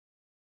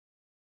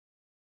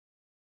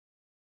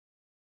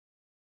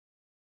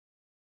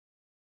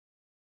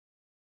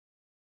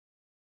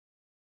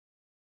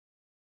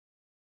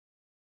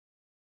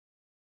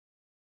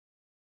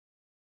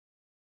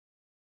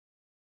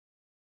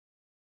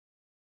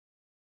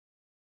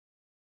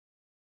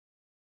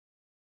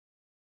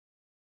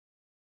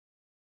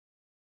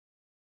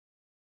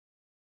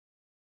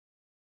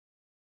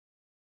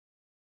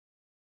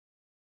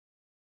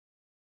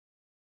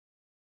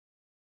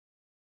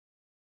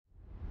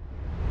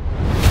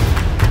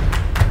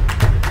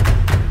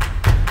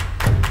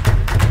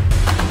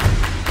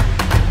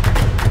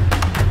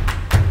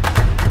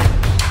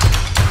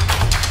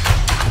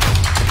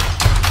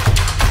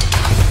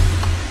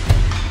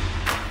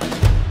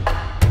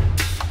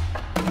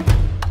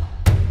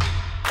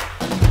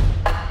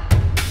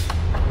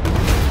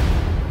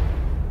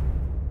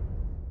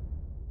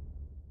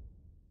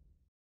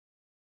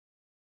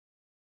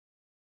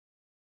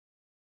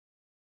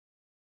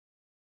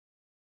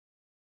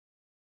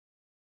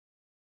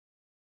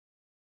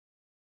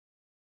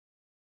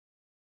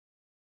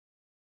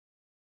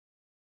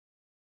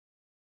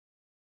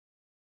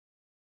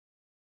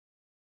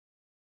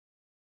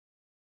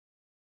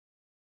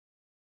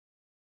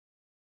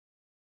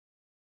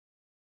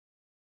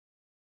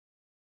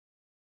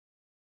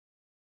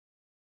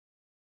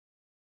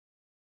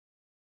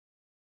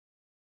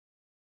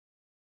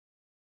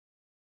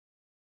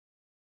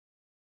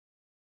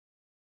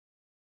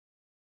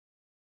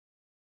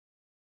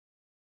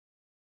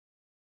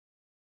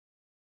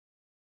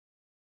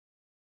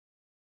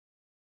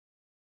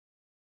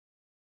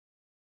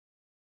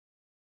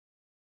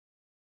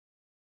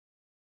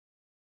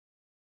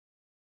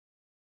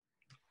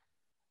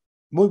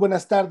Muy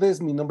buenas tardes,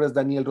 mi nombre es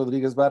Daniel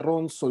Rodríguez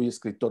Barrón, soy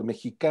escritor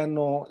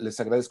mexicano. Les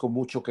agradezco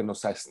mucho que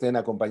nos estén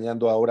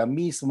acompañando ahora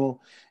mismo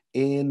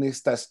en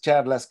estas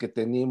charlas que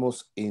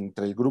tenemos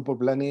entre el Grupo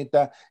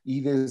Planeta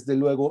y desde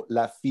luego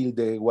la FIL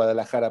de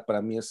Guadalajara.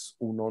 Para mí es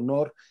un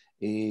honor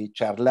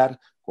charlar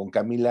con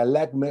Camilla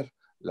Läckberg,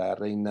 la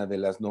reina de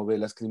las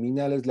novelas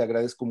criminales. Le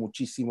agradezco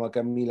muchísimo a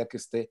Camila que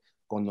esté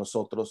con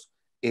nosotros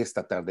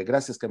esta tarde.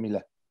 Gracias,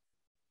 Camila.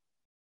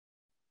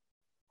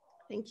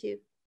 Thank you.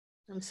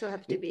 I'm so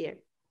happy to be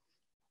here.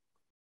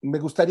 Me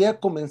gustaría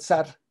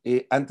comenzar,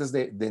 antes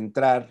de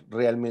entrar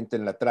realmente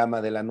en la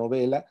trama de la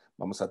novela.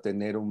 Vamos a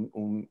tener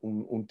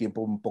un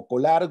tiempo un poco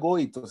largo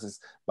y entonces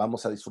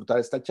vamos a disfrutar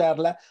esta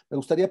charla. Me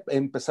gustaría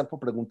empezar por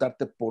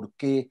preguntarte por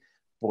qué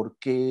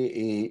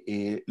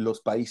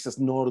los países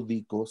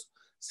nórdicos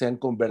se han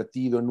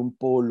convertido en un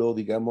polo,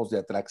 digamos, de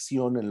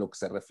atracción en lo que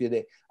se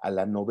refiere a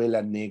la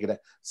novela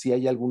negra. Si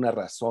hay alguna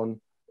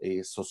razón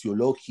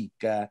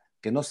sociológica,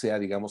 que no sea,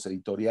 digamos,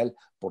 editorial,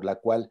 por la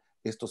cual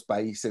estos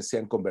países se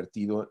han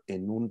convertido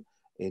en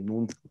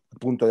un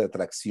punto de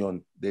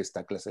atracción de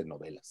esta clase de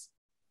novelas.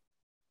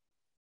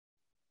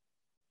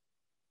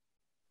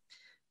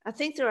 I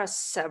think there are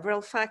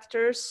several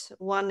factors.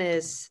 One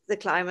is the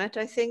climate,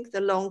 I think, the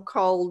long,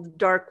 cold,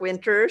 dark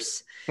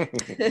winters,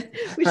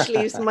 which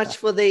leaves much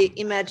for the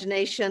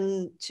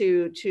imagination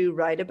to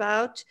write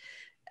about.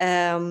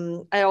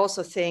 I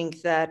also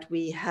think that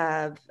we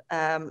have,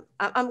 I'm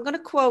going to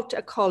quote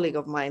a colleague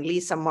of mine,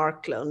 Lisa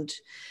Marklund.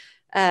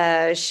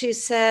 She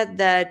said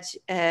that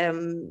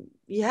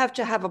you have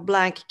to have a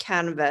blank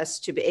canvas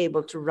to be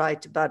able to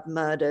write about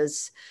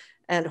murders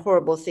and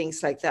horrible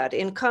things like that.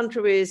 In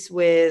countries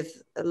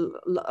with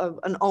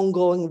an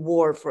ongoing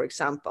war, for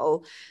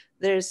example,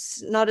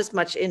 there's not as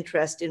much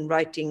interest in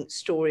writing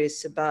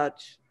stories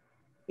about,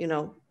 you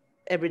know,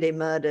 everyday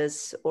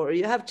murders, or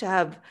you have to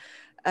have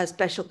a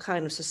special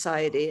kind of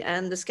society.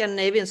 And the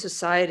Scandinavian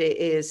society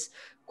is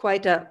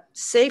quite a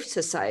safe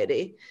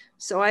society.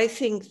 So I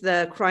think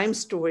the crime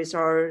stories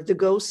are the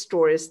ghost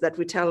stories that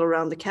we tell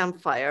around the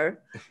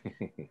campfire.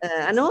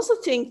 And I also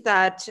think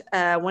that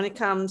when it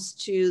comes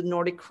to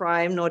Nordic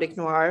crime, Nordic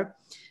noir,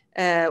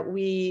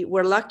 we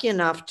were lucky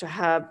enough to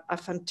have a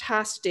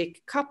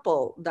fantastic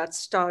couple that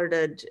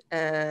started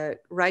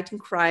writing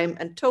crime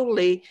and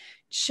totally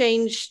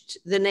changed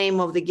the name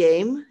of the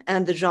game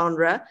and the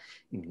genre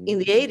in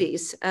the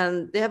 80s.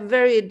 And they have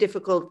very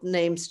difficult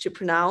names to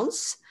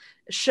pronounce.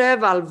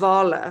 Sjöwall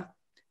Wahle,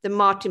 the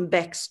Martin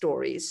Beck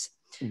stories.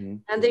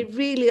 And they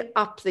really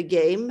upped the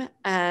game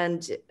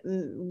and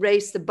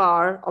raised the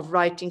bar of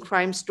writing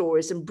crime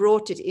stories and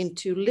brought it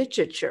into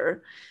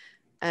literature.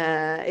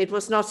 It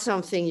was not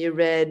something you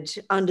read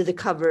under the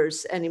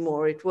covers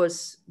anymore. It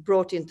was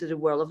brought into the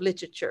world of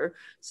literature.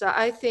 So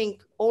I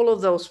think all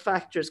of those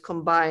factors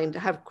combined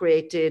have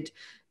created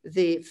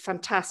the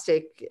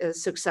fantastic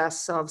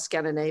success of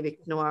Scandinavian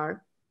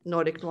noir,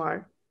 Nordic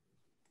noir.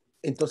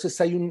 Entonces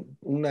hay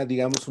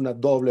digamos, una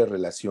doble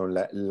relación,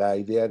 la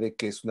idea de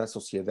que es una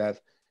sociedad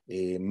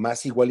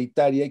más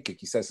igualitaria y que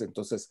quizás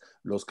entonces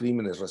los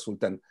crímenes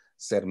resultan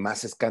ser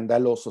más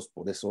escandalosos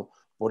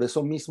por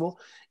eso mismo,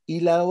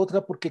 y la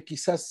otra porque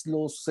quizás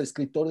los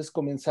escritores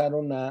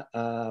comenzaron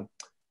a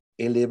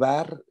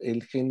elevar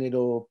el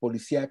género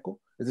policíaco.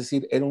 Es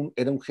decir,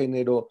 era un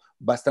género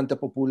bastante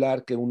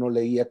popular que uno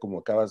leía, como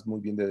acabas muy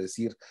bien de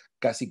decir,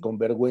 casi con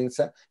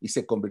vergüenza, y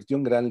se convirtió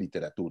en gran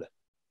literatura.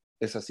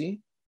 ¿Es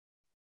así?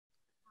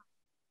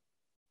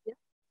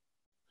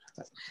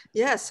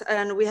 Yes,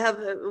 and we have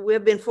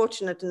been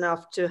fortunate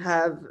enough to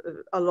have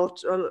a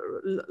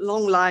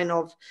long line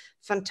of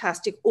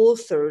fantastic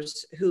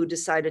authors who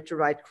decided to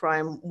write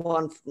crime.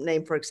 One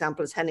name, for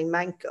example, is Henning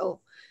Mankell,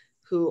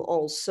 who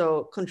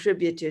also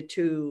contributed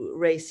to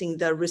raising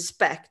the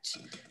respect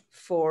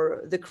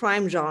for the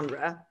crime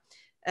genre.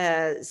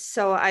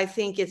 So I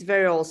think it's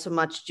very also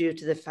much due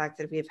to the fact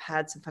that we've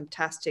had some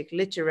fantastic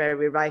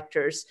literary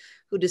writers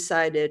who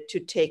decided to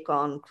take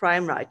on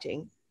crime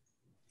writing.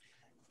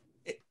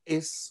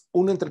 ¿Es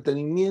un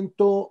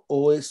entretenimiento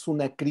o es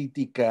una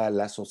crítica a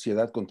la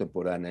sociedad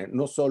contemporánea?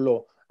 No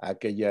solo a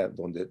aquella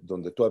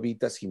donde tú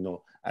habitas,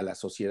 sino a la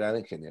sociedad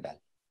en general.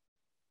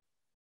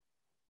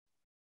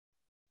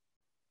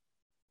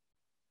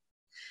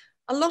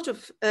 A lot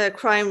of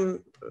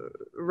crime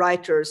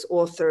writers,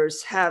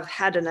 authors have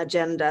had an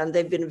agenda, and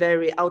they've been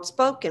very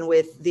outspoken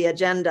with the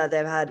agenda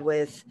they've had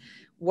with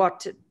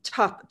what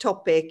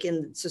topic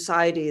in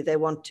society they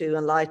want to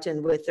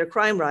enlighten with their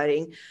crime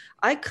writing.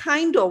 I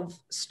kind of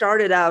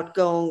started out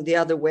going the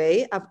other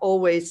way. I've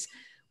always,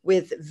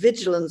 with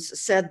vigilance,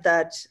 said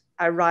that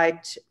I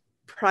write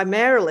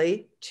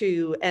primarily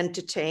to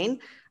entertain.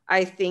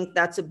 I think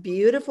that's a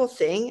beautiful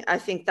thing. I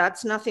think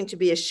that's nothing to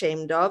be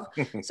ashamed of.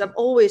 So I've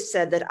always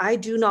said that I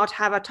do not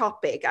have a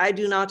topic. I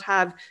do not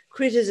have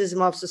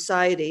criticism of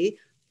society.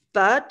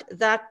 But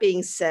that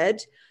being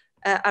said,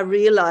 I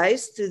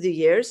realized through the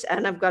years,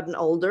 and I've gotten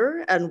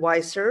older and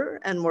wiser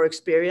and more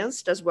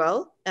experienced as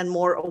well, and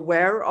more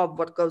aware of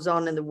what goes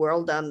on in the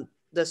world and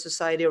the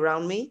society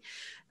around me,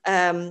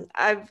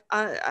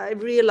 I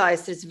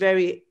realized it's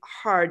very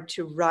hard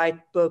to write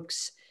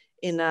books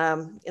in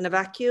a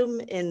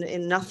vacuum,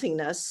 in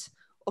nothingness.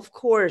 Of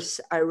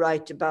course, I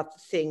write about the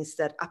things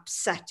that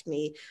upset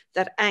me,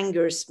 that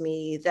angers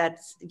me, that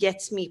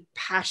gets me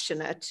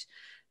passionate.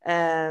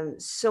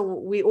 So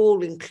we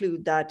all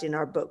include that in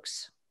our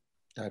books.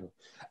 Claro.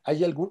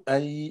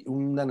 Hay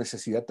una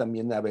necesidad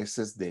también a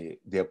veces de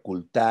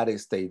ocultar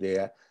esta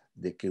idea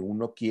de que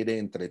uno quiere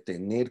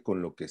entretener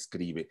con lo que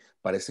escribe.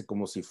 Parece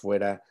como si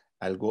fuera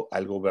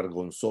algo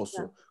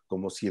vergonzoso,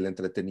 como si el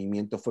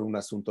entretenimiento fuera un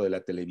asunto de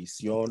la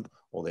televisión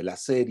o de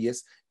las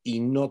series y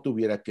no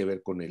tuviera que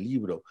ver con el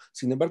libro.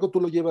 Sin embargo, tú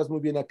lo llevas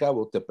muy bien a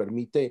cabo, te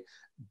permite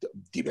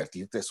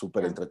divertirte,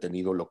 súper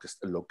entretenido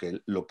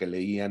lo que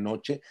leí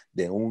anoche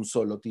de un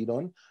solo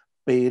tirón,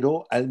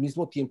 pero al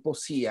mismo tiempo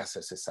sí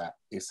haces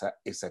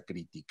esa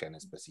crítica en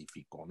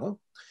específico, ¿no?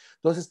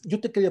 Entonces, yo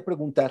te quería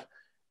preguntar,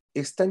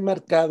 está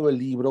enmarcado el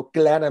libro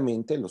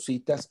claramente, lo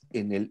citas,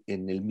 en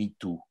el Me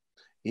Too.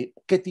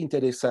 ¿Qué te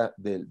interesa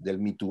del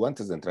Me Too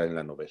antes de entrar en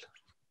la novela?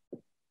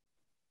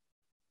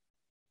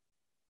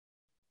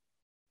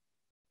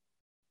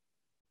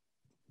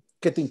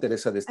 ¿Qué te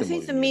interesa de este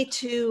movimiento? I think the Me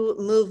Too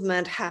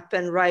movement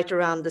happened right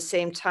around the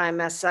same time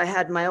as I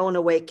had my own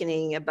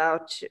awakening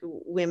about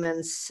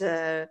women's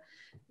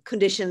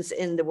conditions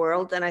in the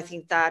world. And I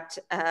think that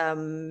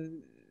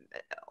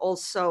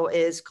also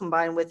is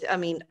combined with, I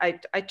mean,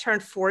 I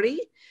turned 40,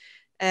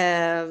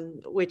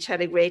 which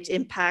had a great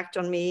impact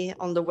on me,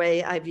 on the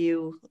way I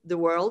view the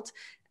world.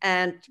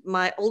 And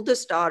my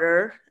oldest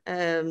daughter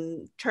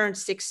turned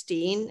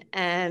 16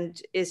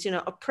 and is,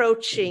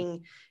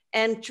 approaching,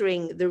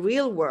 entering the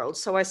real world.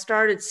 So I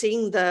started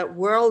seeing the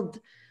world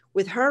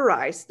with her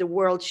eyes, the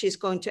world she's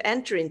going to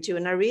enter into.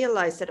 And I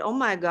realized that, oh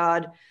my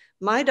God,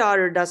 my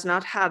daughter does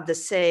not have the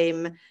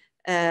same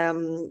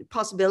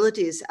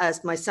possibilities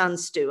as my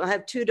sons do. I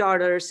have 2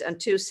 daughters and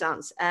 2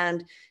 sons.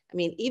 And I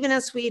mean, even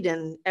in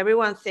Sweden,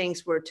 everyone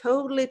thinks we're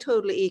totally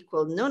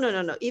equal.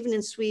 No. Even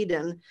in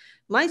Sweden,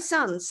 my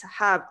sons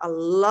have a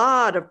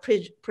lot of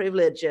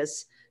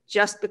privileges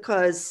just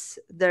because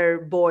they're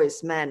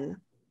boys, men.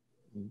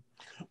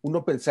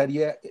 Uno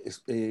pensaría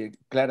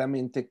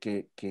claramente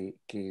que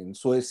en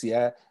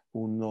Suecia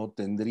uno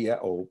tendría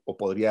o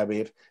podría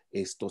ver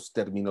estos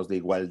términos de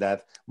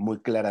igualdad muy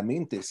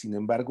claramente. Sin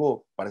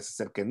embargo, parece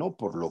ser que no,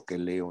 por lo que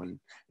leo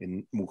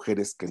en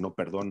Mujeres que no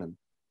perdonan.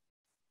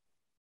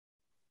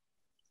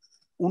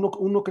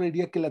 Uno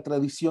creería que la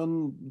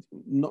tradición,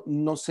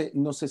 no sé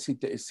si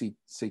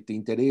te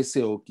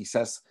interese o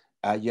quizás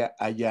haya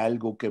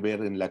algo que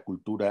ver en la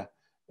cultura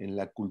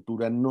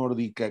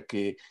nórdica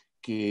que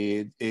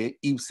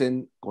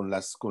Ibsen con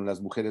las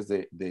mujeres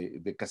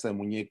de Casa de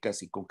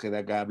Muñecas y con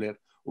Hedda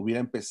Gabler hubiera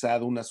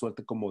empezado una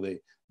suerte como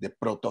de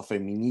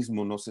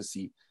protofeminismo, no sé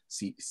si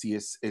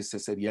ese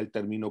sería el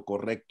término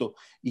correcto,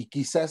 y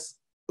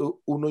quizás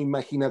uno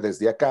imagina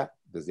desde acá,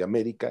 desde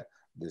América,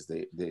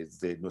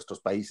 desde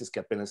nuestros países que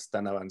apenas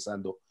están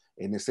avanzando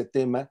en ese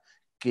tema,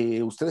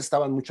 que ustedes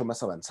estaban mucho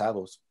más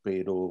avanzados,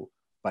 pero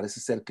parece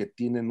ser que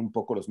tienen un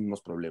poco los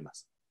mismos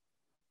problemas.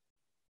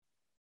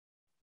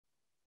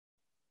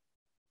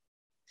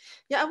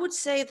 Yeah, I would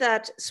say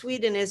that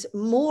Sweden is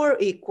more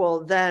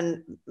equal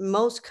than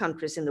most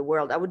countries in the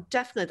world. I would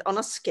definitely, on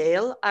a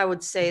scale, I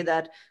would say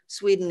that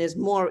Sweden is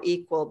more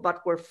equal,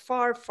 but we're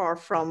far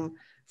from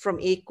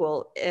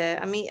equal.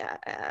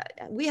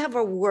 We have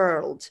a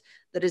world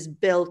that is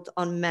built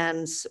on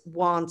men's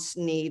wants,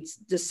 needs,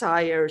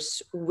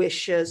 desires,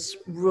 wishes,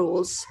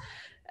 rules.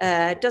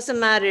 It doesn't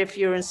matter if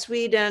you're in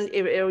Sweden,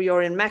 or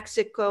you're in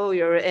Mexico,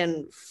 you're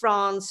in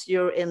France,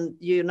 you're in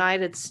the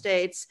United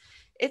States.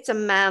 It's a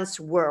man's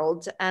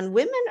world, and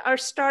women are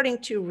starting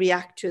to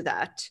react to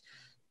that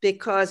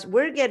because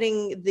we're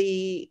getting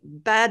the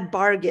bad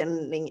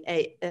bargaining.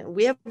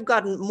 We have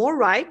gotten more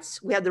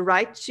rights. We have the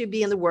right to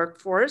be in the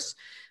workforce,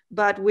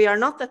 but we are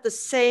not at the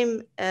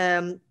same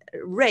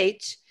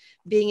rate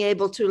being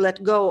able to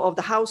let go of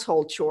the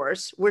household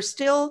chores. We're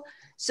still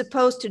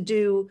supposed to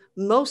do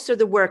most of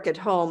the work at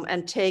home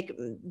and take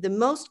the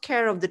most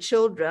care of the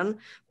children,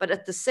 but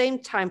at the same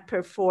time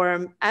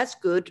perform as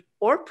good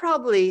or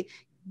probably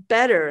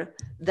better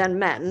than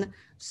men.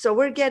 So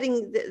we're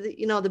getting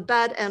the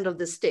bad end of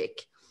the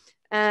stick.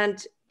 And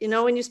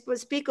when you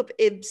speak of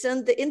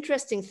Ibsen, the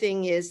interesting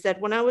thing is that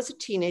when I was a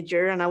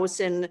teenager and I was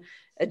in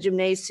a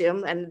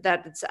gymnasium, and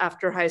that's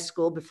after high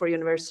school, before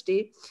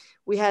university,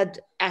 we had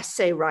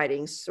essay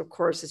writings, of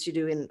course, as you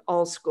do in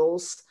all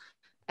schools.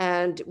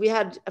 And we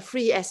had a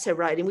free essay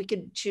writing. We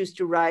could choose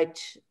to write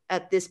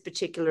at this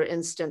particular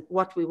instant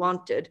what we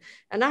wanted.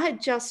 And I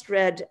had just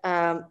read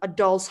A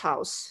Doll's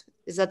House.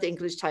 Is that the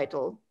English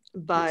title?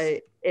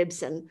 By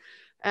Ibsen.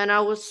 And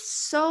I was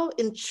so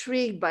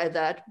intrigued by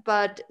that.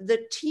 But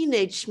the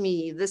teenage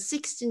me, the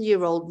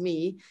 16-year-old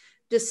me,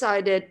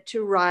 decided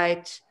to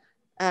write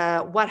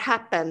what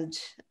happened.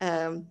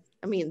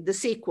 The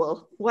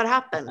sequel. What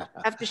happened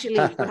after she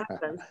leaves? What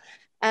happened?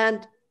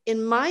 And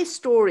in my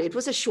story, it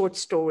was a short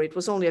story. It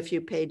was only a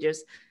few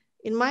pages.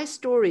 In my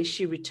story,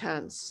 she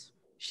returns.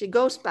 She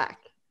goes back.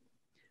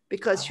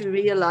 because she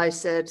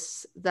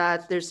realizes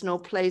that there's no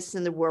place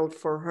in the world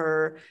for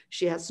her.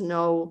 She has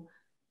no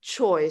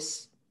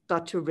choice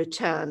but to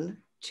return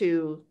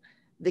to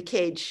the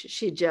cage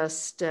she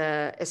just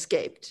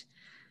escaped.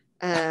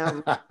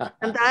 And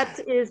that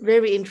is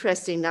very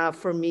interesting now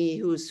for me,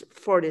 who's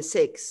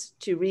 46,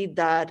 to read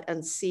that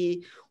and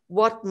see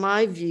what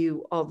my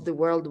view of the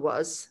world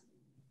was.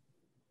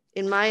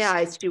 In my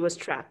eyes, she was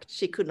trapped.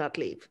 She could not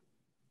leave.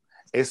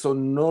 Eso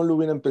no lo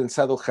hubieran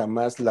pensado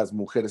jamás las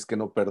mujeres que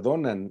no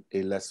perdonan,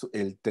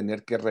 el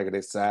tener que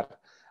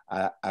regresar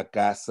a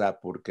casa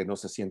porque no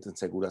se sienten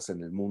seguras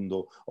en el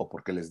mundo o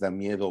porque les da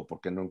miedo o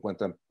porque no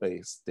encuentran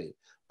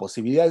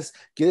posibilidades.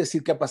 Quiere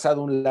decir que ha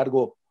pasado un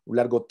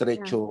largo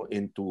trecho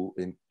en tu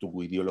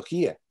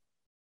ideología.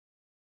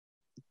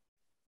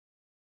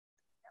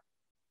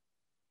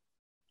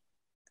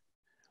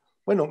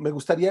 Bueno, me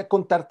gustaría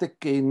contarte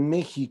que en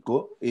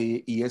México,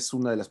 y es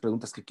una de las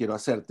preguntas que quiero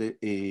hacerte,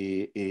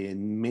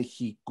 en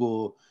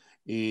México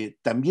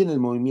también el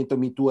movimiento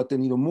Me Too ha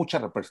tenido mucha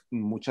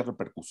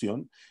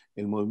repercusión.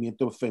 El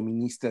movimiento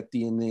feminista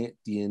tiene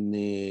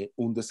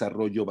un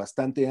desarrollo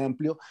bastante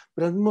amplio,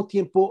 pero al mismo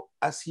tiempo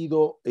ha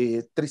sido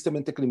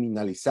tristemente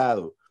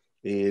criminalizado.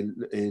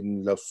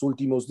 En los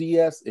últimos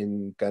días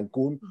en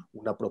Cancún,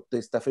 una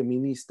protesta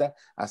feminista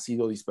ha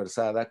sido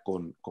dispersada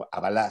a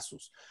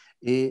balazos.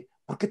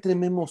 ¿Por qué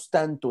tememos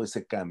tanto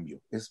ese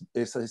cambio?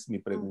 Esa es mi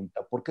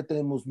pregunta. ¿Por qué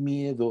tenemos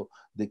miedo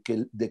de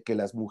que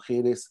las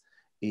mujeres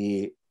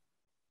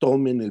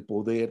tomen el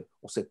poder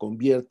o se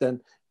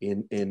conviertan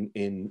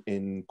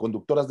en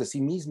conductoras de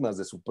sí mismas,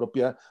 de su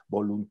propia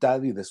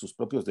voluntad y de sus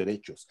propios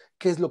derechos?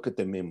 ¿Qué es lo que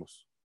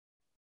tememos?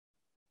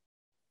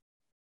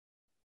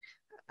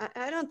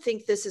 I don't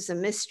think this is a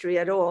mystery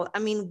at all. I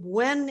mean,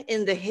 when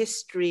in the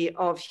history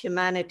of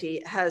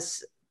humanity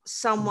has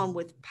someone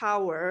with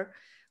power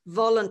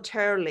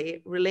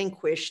voluntarily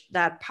relinquished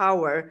that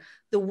power?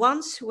 The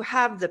ones who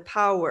have the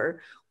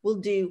power will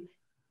do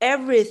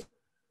everything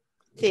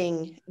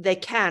they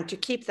can to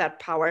keep that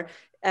power.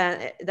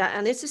 And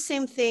it's the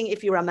same thing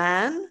if you're a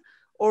man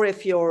or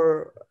if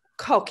you're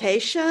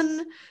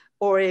Caucasian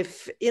or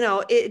if,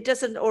 it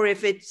doesn't, or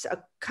if it's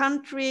a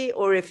country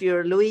or if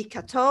you're Louis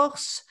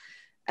XIV.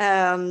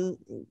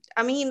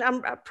 I mean,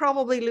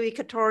 probably Louis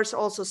XIV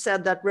also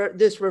said that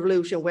this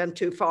revolution went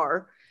too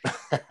far.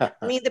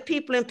 I mean, the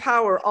people in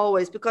power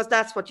always, because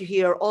that's what you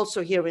hear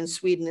also here in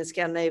Sweden and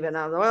Scandinavia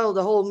now. Well,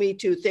 the whole Me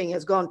Too thing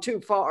has gone too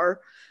far.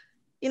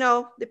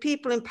 The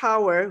people in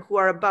power who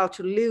are about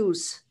to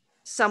lose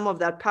some of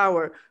that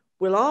power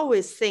will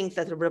always think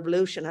that the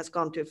revolution has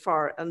gone too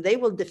far, and they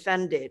will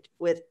defend it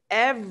with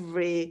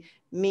every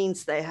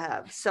means they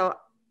have. So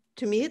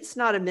to me, it's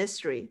not a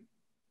mystery.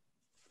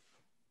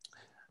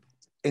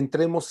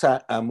 Entremos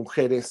a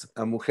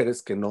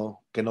mujeres que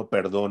no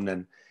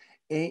perdonan.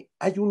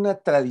 Hay una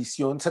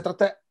tradición, se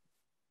trata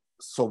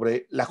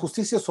sobre la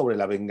justicia o sobre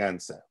la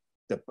venganza,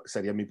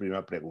 sería mi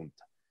primera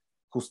pregunta.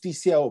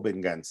 ¿Justicia o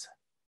venganza?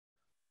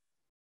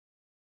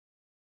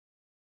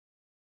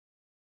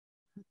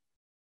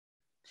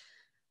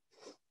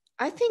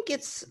 I think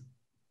it's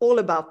all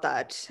about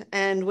that.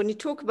 And when you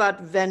talk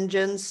about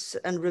vengeance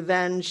and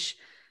revenge,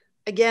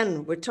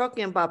 again, we're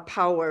talking about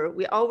power.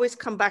 We always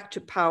come back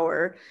to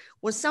power.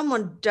 When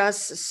someone does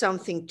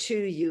something to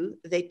you,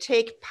 they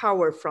take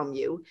power from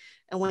you.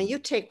 And when you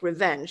take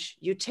revenge,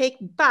 you take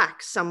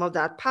back some of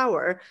that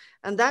power.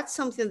 And that's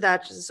something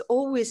that has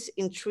always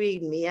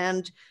intrigued me.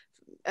 And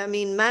I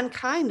mean,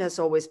 mankind has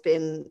always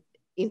been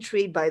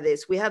intrigued by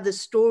this. We have the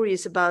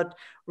stories about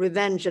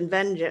revenge and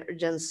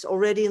vengeance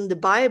already in the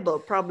Bible,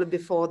 probably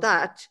before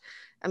that.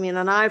 I mean,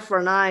 an eye for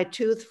an eye,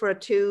 tooth for a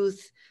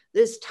tooth.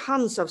 There's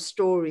tons of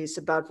stories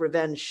about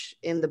revenge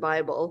in the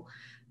Bible.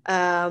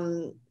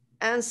 And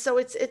so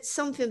it's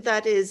something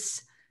that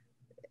is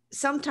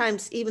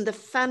sometimes even the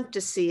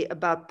fantasy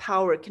about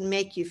power can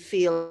make you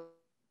feel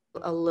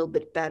a little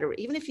bit better,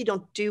 even if you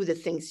don't do the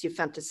things you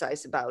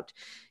fantasize about.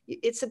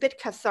 It's a bit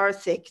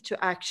cathartic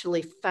to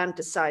actually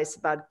fantasize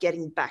about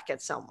getting back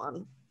at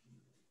someone.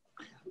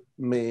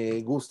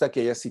 Me gusta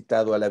que hayas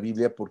citado a la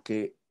Biblia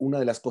porque una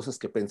de las cosas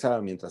que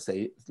pensaba mientras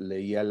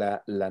leía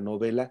la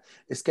novela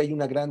es que hay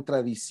una gran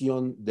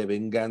tradición de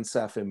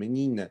venganza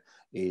femenina.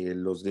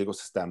 Los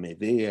griegos está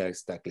Medea,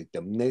 está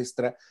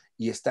Clitemnestra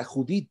y está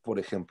Judith, por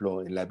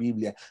ejemplo, en la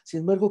Biblia. Sin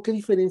embargo, ¿qué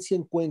diferencia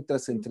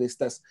encuentras entre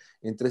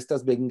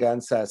estas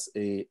venganzas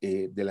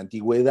de la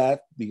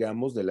antigüedad,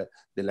 digamos, de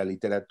la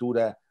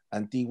literatura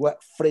antigua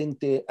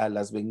frente a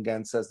las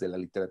venganzas de la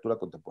literatura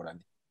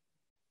contemporánea?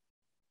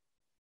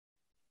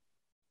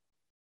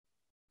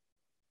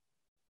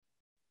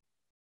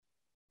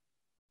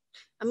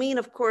 I mean,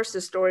 of course,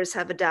 the stories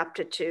have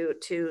adapted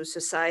to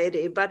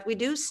society, but we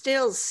do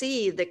still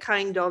see the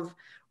kind of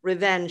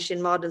revenge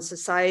in modern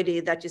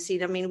society that you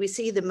see. I mean, we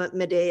see the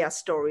Medea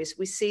stories.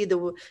 We see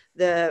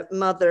the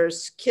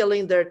mothers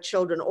killing their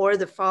children or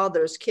the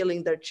fathers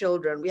killing their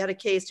children. We had a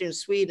case in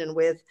Sweden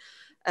with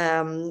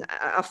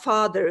a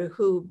father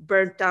who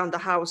burnt down the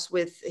house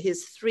with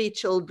his 3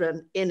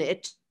 children in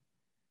it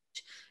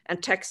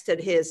and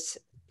texted his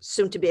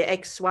soon to be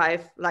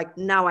ex-wife, like,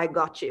 now I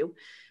got you.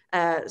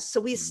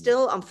 So we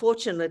still,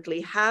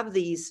 unfortunately, have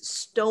these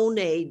Stone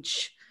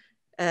Age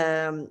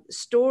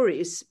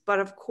stories, but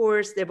of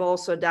course they've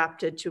also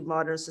adapted to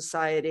modern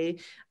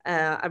society.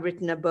 I've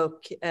written a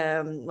book,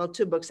 well,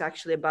 2 books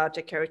actually, about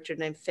a character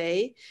named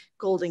Faye,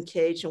 Golden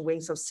Cage and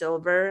Wings of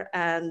Silver,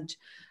 and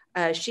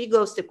she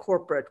goes the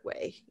corporate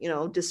way, you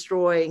know,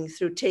 destroying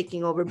through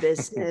taking over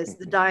business,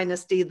 the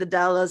dynasty, the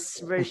Dallas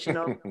version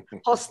of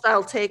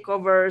hostile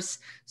takeovers.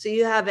 So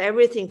you have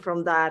everything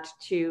from that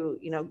to,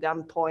 you know,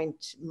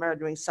 gunpoint,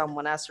 murdering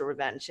someone as a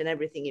revenge, and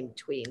everything in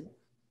between.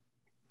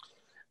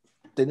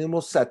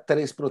 Tenemos a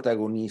 3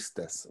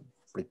 protagonistas,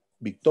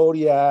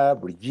 Victoria,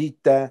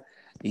 Brigitta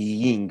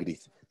y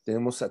Ingrid.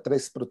 Tenemos a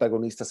 3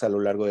 protagonistas a lo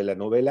largo de la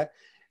novela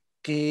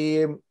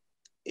que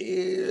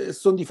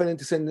son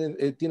diferentes,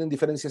 tienen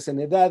diferencias en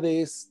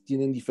edades,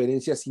 tienen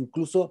diferencias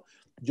incluso,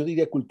 yo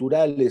diría,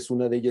 culturales.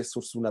 Una de ellas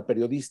es una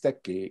periodista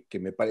que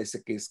me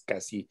parece que es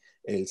casi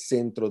el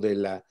centro de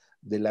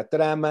la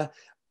trama,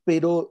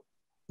 pero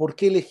 ¿por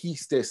qué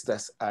elegiste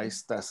a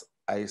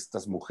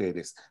estas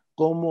mujeres?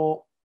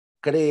 ¿Cómo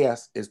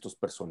creas estos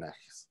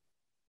personajes?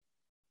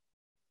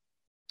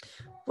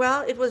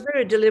 Well, it was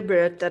very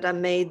deliberate that I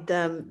made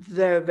them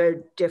very,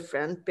 very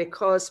different,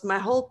 because my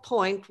whole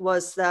point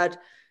was that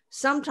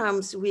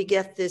sometimes we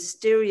get this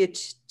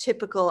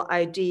stereotypical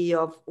idea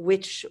of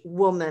which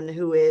woman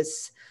who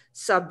is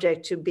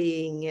subject to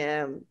being,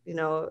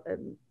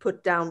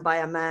 put down by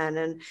a man.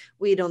 And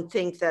we don't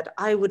think that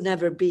I would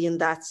never be in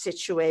that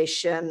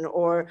situation,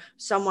 or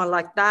someone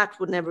like that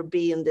would never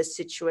be in this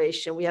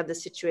situation. We have the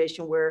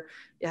situation where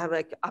you have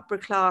like upper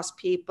class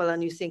people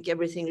and you think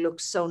everything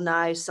looks so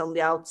nice on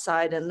the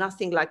outside, and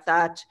nothing like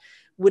that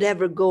would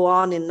ever go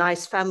on in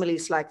nice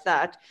families like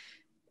that.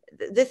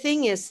 The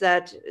thing is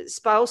that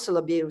spousal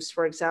abuse,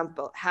 for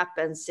example,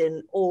 happens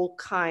in all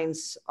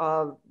kinds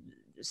of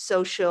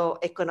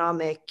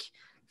socio-economic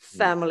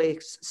family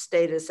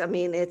status. I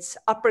mean, it's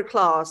upper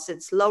class,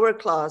 it's lower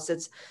class,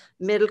 it's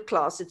middle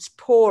class, it's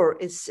poor,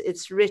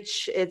 it's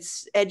rich,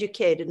 it's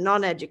educated,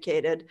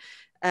 non-educated.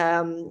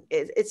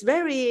 It's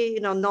very,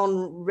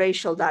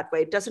 non-racial that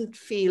way. It doesn't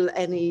feel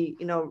any,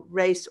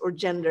 race or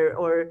gender,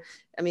 or,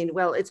 I mean,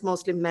 well, it's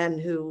mostly men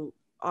who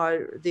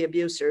are the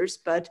abusers,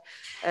 but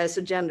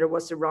so gender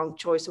was the wrong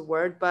choice of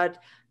word,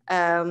 but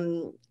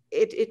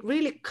it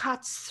really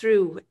cuts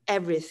through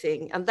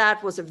everything. And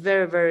that was a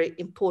very, very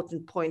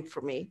important point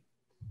for me.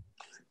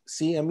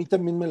 Sí, a mí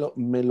también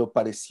me lo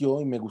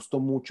pareció y me gustó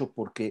mucho,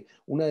 porque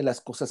una de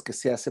las cosas que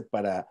se hace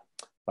para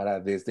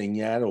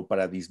desdeñar o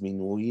para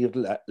disminuir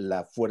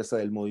la fuerza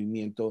del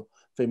movimiento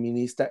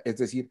feminista, es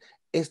decir,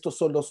 esto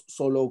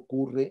solo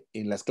ocurre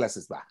en las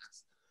clases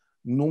bajas.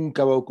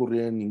 Nunca va a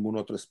ocurrir en ningún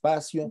otro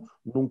espacio,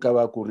 nunca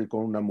va a ocurrir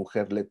con una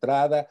mujer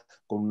letrada,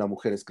 con una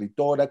mujer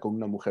escritora, con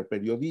una mujer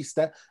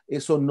periodista.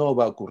 Eso no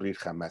va a ocurrir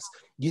jamás.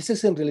 Y esa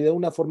es en realidad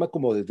una forma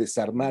como de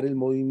desarmar el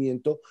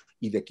movimiento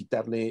y de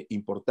quitarle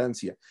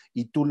importancia.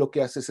 Y tú lo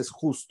que haces es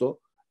justo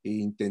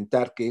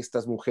intentar que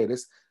estas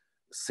mujeres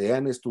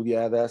sean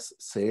estudiadas,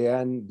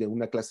 sean de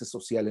una clase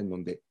social en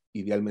donde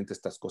idealmente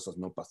estas cosas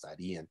no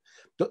pasarían.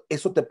 Entonces,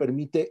 eso te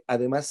permite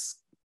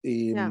además,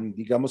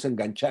 digamos,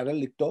 enganchar al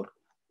lector.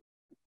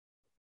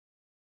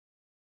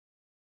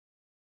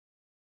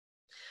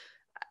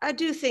 I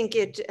do think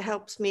it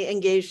helps me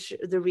engage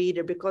the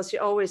reader, because you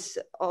always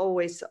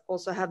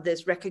also have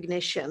this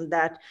recognition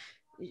that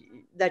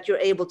you're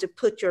able to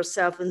put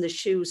yourself in the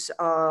shoes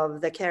of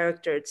the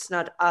character. It's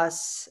not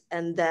us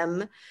and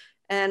them.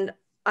 And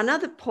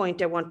another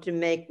point I want to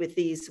make with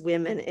these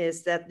women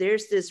is that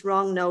there's this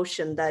wrong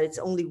notion that it's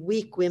only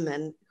weak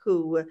women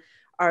who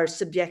are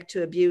subject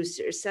to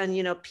abusers. And,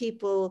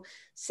 people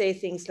say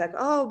things like,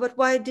 oh, but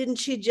why didn't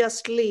she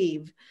just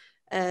leave?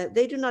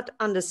 They do not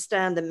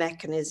understand the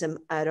mechanism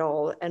at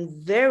all. And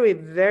very,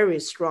 very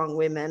strong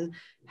women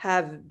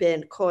have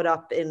been caught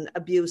up in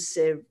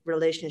abusive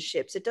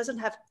relationships. It doesn't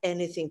have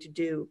anything to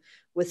do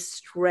with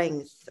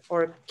strength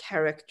or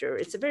character.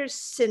 It's a very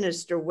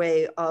sinister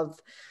way of,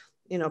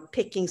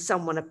 picking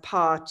someone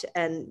apart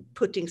and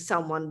putting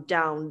someone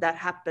down. That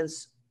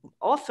happens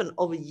often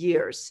over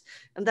years.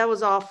 And that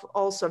was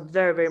also a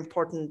very, very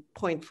important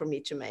point for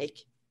me to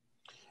make.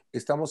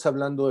 Estamos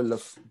hablando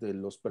de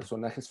los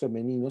personajes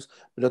femeninos,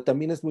 pero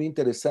también es muy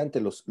interesante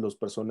los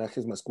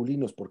personajes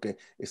masculinos, porque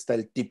está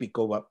el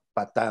típico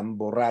patán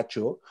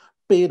borracho,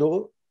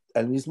 pero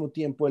al mismo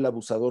tiempo el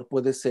abusador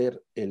puede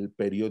ser el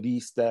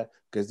periodista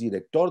que es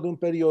director de un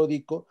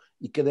periódico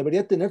y que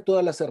debería tener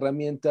todas las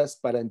herramientas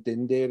para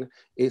entender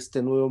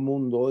este nuevo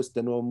mundo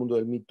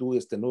del Me Too,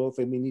 este nuevo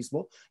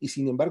feminismo, y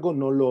sin embargo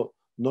no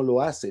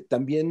lo hace.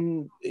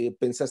 También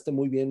pensaste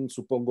muy bien,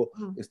 supongo,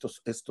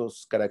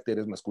 estos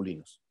caracteres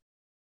masculinos.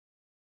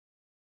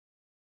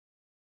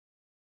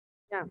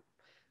 Yeah.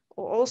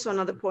 Also,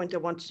 another point I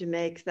wanted to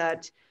make,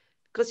 that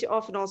because you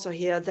often also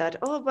hear that,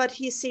 oh, but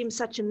he seems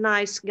such a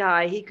nice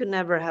guy, he could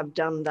never have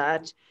done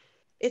that.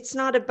 It's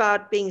not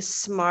about being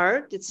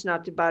smart. It's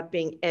not about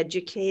being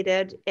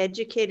educated.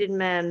 Educated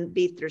men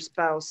beat their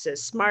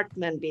spouses. Smart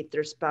men beat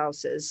their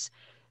spouses.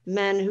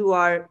 men who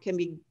can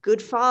be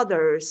good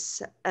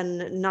fathers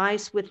and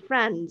nice with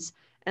friends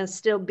and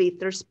still beat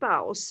their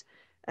spouse.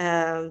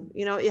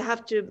 You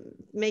have to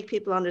make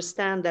people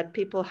understand that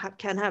people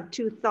can have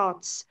two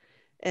thoughts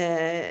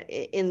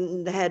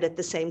in the head at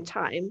the same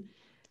time.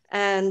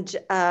 And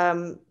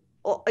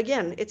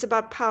again, it's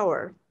about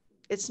power.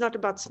 It's not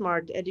about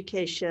smart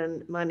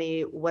education,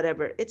 money,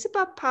 whatever. It's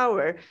about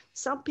power.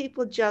 Some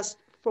people just,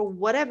 for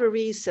whatever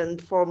reason,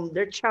 from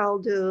their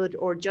childhood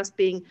or just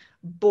being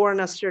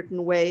born a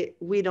certain way,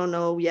 we don't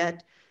know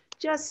yet,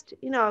 just,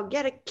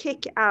 get a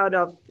kick out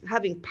of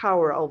having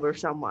power over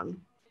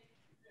someone.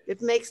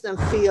 It makes them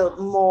feel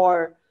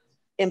more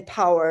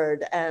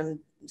empowered and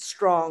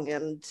strong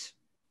and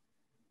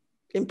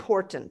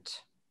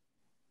important.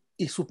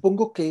 Y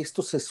supongo que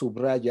esto se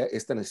subraya,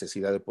 esta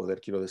necesidad de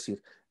poder, quiero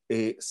decir,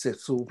 se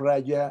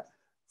subraya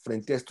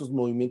frente a estos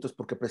movimientos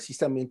porque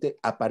precisamente,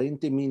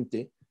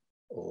 aparentemente,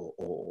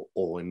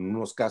 o en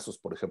unos casos,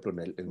 por ejemplo,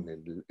 en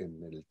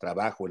el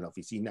trabajo, en la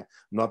oficina,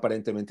 no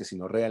aparentemente,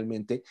 sino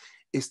realmente,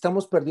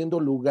 estamos perdiendo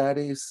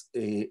lugares,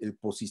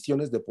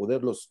 posiciones de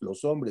poder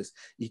los hombres,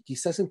 y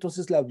quizás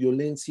entonces la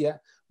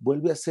violencia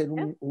vuelve a ser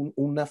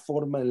una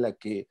forma en la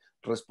que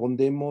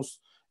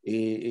respondemos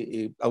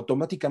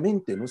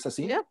automáticamente, ¿no es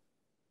así? Yeah.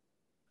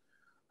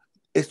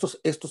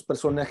 Estos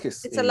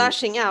personajes. It's a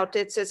lashing out.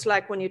 It's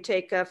like when you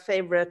take a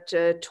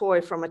favorite toy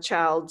from a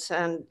child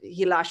and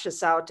he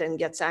lashes out and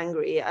gets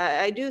angry.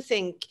 I do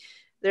think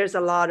there's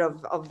a lot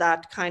of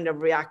that kind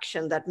of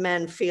reaction, that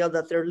men feel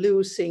that they're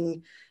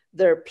losing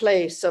their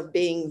place of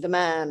being the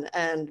man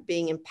and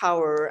being in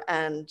power,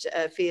 and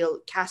feel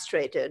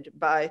castrated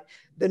by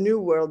the new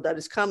world that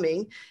is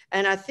coming.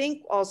 And I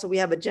think also we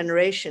have a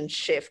generation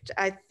shift.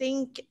 I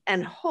think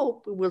and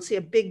hope we will see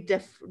a big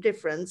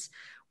difference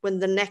when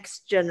the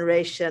next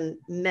generation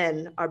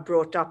men are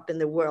brought up in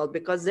the world,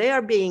 because they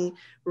are being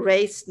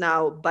raised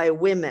now by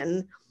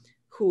women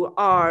who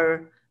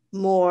are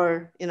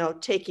more,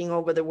 taking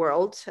over the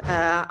world.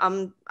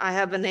 I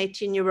have an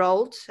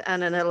 18-year-old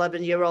and an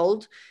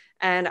 11-year-old.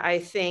 And I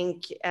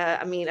think,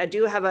 I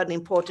do have an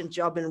important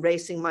job in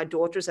raising my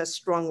daughters as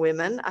strong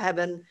women. I have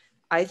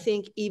I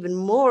think, even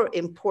more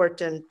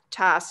important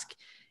task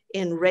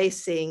in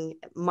raising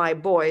my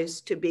boys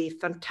to be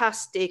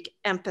fantastic,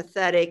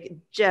 empathetic,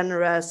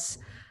 generous,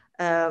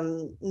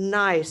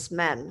 nice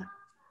men.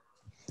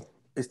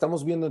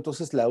 ¿Estamos viendo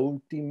entonces la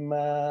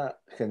última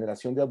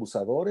generación de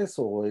abusadores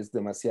o es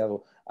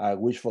demasiado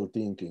wishful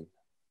thinking?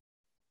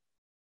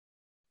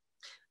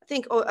 I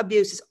think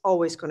abuse is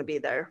always going to be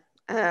there.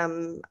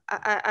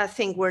 I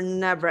think we're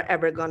never,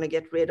 ever going to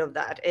get rid of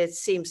that. It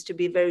seems to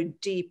be very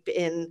deep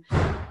in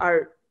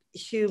our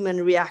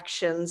human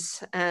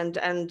reactions, and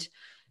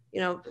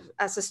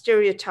as a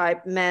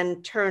stereotype,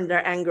 men turn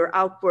their anger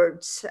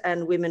outwards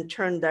and women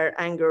turn their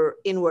anger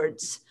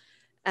inwards.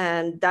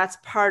 And that's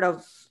part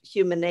of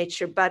human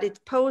nature, but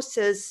it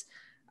poses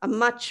a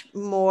much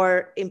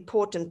more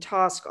important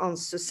task on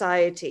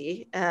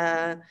society.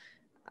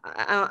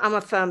 I'm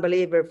a firm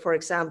believer, for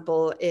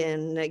example,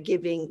 in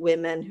giving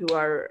women who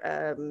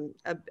are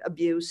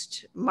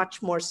abused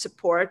much more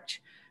support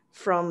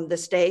from the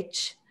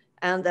state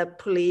and the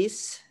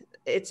police.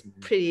 It's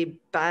pretty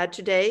bad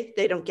today.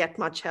 They don't get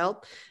much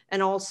help.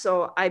 And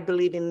also, I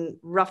believe in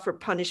rougher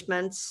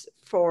punishments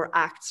for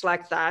acts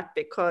like that,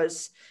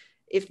 because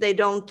if they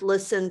don't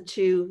listen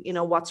to,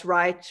 what's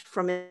right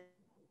from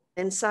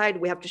inside,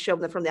 we have to show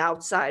them from the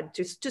outside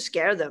to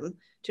scare them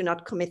to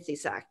not commit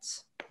these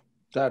acts.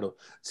 Claro.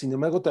 Sin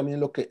embargo, también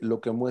lo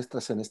que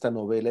muestras en esta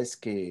novela es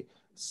que,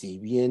 si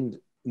bien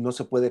no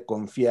se puede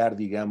confiar,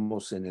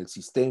 digamos, en el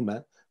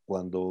sistema,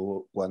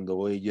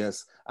 cuando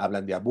ellas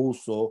hablan de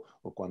abuso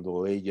o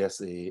cuando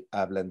ellas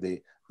hablan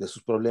de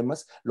sus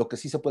problemas, lo que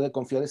sí se puede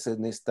confiar es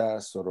en esta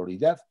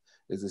sororidad.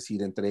 Es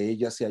decir, entre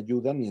ellas se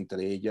ayudan y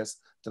entre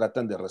ellas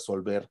tratan de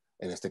resolver,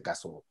 en este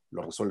caso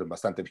lo resuelven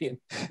bastante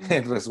bien,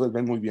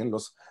 resuelven muy bien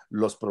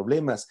los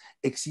problemas.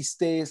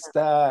 ¿Existe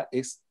esta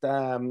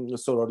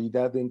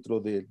sororidad dentro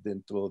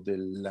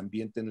del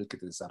ambiente en el que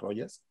te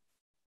desarrollas?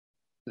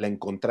 ¿La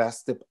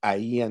encontraste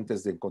ahí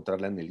antes de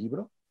encontrarla en el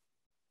libro?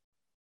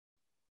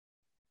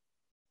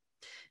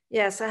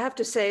 Yes, I have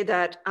to say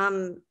that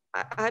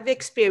I've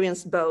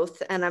experienced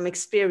both, and I'm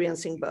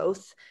experiencing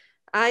both.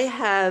 I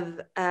have,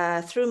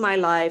 through my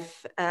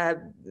life,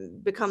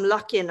 become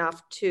lucky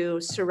enough to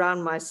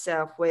surround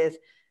myself with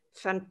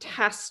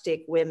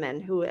fantastic women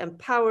who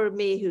empower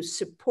me, who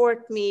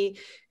support me,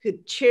 who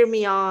cheer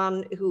me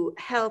on, who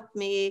help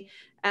me.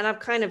 And I've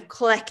kind of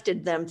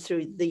collected them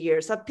through the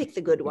years. I've picked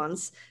the good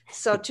ones.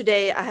 So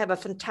today I have a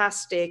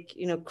fantastic,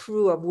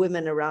 crew of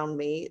women around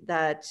me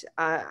that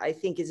I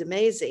think is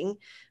amazing.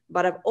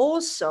 But I've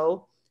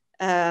also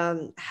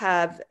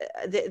have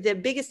the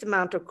biggest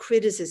amount of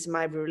criticism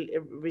I've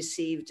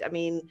received. I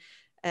mean,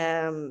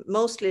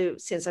 mostly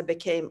since I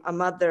became a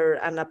mother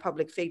and a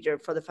public figure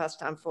for the first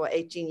time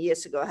 18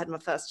 years ago. I had my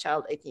first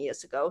child 18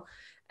 years ago,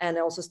 and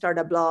I also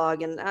started a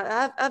blog. And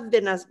I've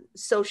been I've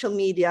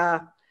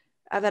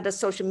had a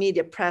social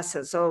media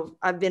presence, so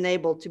I've been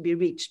able to be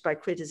reached by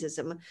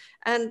criticism.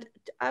 And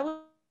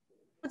I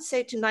would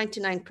say to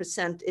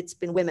 99%, it's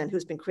been women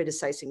who's been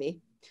criticizing me.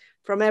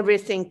 From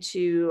everything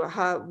to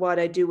what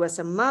I do as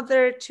a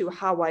mother, to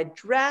how I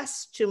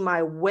dress, to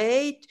my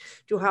weight,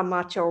 to how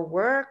much I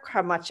work,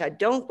 how much I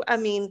don't. I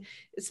mean,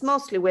 it's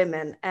mostly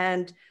women.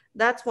 And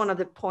that's one of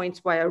the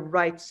points why I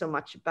write so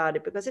much about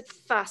it, because it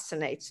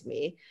fascinates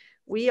me.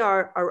 We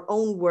are our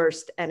own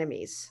worst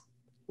enemies.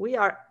 We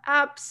are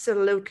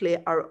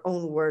absolutely our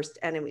own worst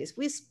enemies.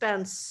 We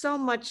spend so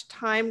much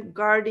time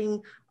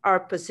guarding our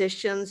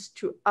positions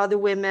to other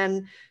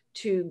women,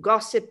 to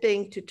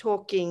gossiping, to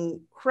talking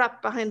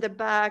crap behind the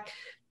back,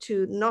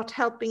 to not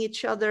helping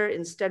each other.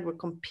 Instead, we're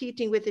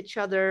competing with each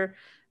other.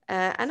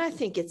 And I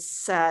think it's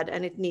sad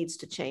and it needs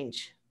to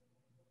change.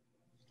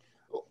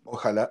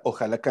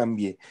 Ojalá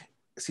cambie.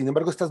 Sin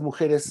embargo, estas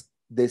mujeres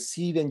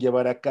deciden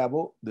llevar a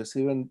cabo,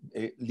 deciden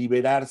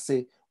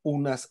liberarse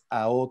unas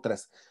a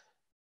otras.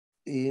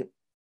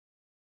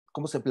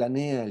 ¿Cómo se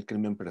planea el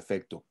crimen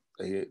perfecto?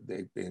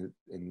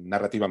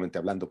 Narrativamente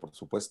hablando, por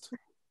supuesto.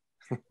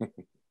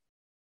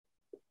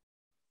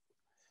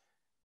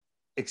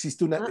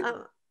 Existe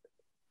una...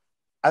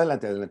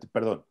 Adelante,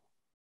 perdón.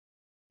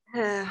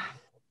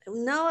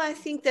 No, I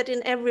think that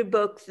in every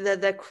book,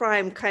 the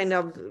crime kind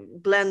of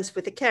blends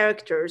with the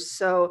characters.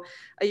 So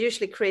I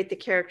usually create the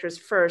characters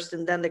first,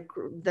 and then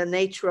the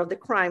nature of the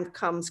crime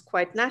comes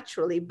quite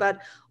naturally.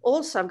 But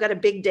also, I've got a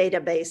big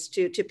database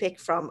to pick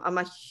from. I'm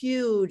a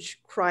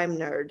huge crime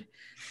nerd.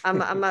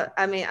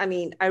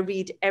 I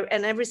read,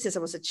 and ever since I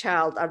was a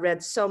child, I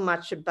read so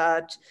much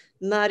about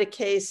murder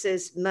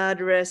cases,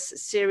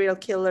 murderers, serial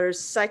killers,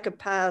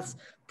 psychopaths,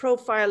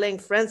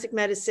 profiling, forensic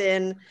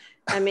medicine.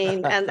 I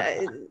mean, and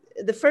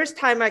the first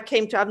time I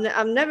came to,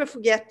 I'll never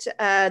forget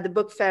the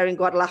book fair in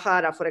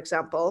Guadalajara, for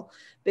example,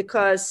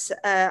 because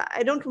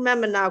I don't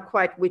remember now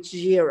quite which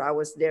year I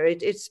was there.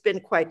 It's been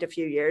quite a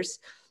few years.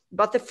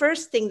 But the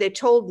first thing they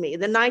told me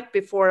the night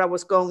before I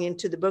was going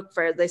into the book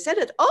fair, they said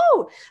it,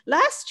 oh,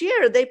 last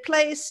year they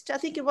placed, I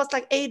think it was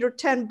like 8 or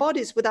 10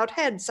 bodies without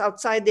heads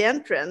outside the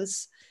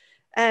entrance.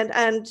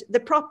 And the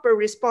proper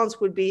response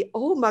would be,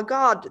 oh my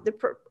God,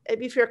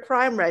 if you're a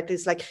crime writer,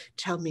 it's like,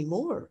 tell me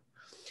more.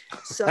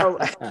 So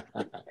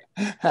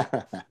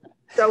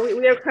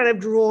we are kind of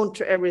drawn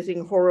to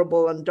everything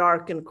horrible and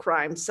dark and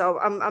crime. So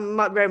I'm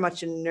very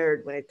much a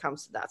nerd when it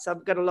comes to that. So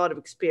I've got a lot of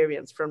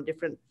experience from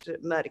different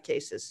murder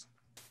cases.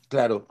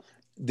 Claro,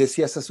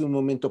 decías hace un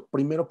momento,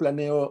 primero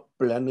planeo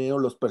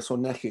los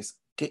personajes.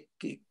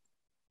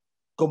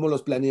 ¿Cómo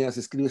los planeas?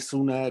 ¿Escribes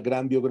una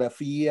gran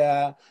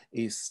biografía?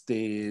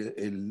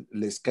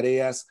 ¿Les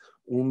creas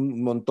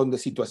un montón de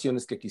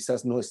situaciones que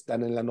quizás no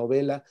están en la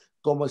novela?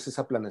 ¿Cómo es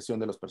esa planeación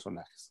de los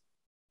personajes?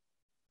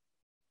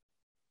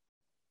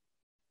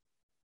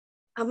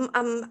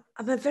 I'm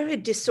a very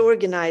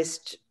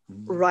disorganized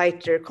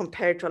writer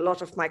compared to a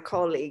lot of my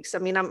colleagues. I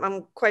mean,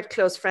 I'm quite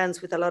close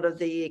friends with a lot of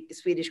the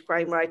Swedish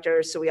crime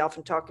writers, so we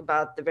often talk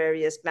about the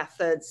various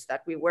methods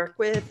that we work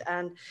with,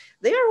 and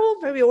they are all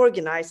very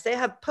organized. They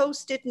have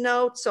post-it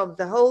notes of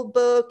the whole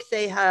book.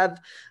 They have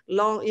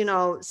long,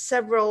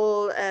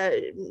 several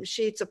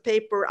sheets of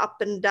paper up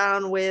and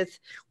down with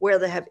where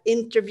they have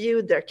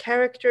interviewed their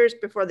characters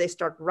before they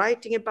start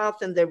writing about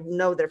them. They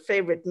know their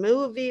favorite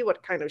movie,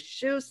 what kind of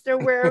shoes they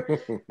wear.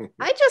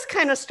 I just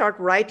kind of start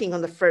writing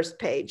on the first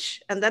page,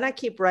 and then I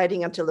keep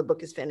writing until the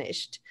book is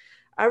finished.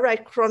 I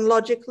write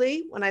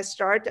chronologically. When I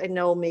start, I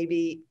know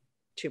maybe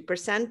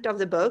 2% of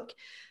the book.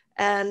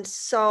 And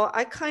so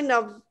I kind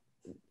of,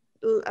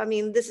 I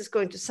mean, this is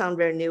going to sound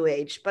very new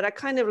age, but I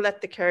kind of let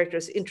the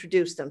characters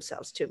introduce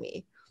themselves to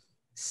me.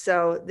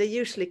 So they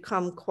usually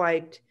come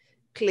quite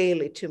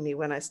clearly to me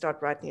when I start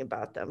writing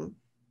about them.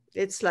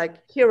 It's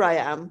like, here I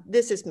am,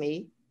 this is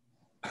me.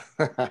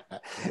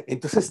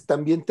 Entonces,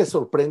 ¿también te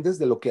sorprendes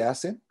de lo que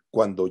hacen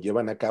cuando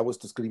llevan a cabo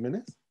estos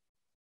crímenes?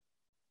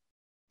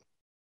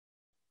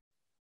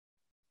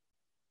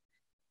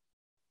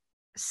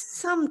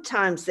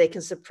 Sometimes they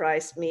can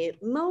surprise me.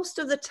 Most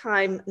of the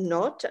time,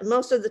 not.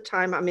 Most of the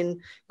time, I'm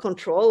in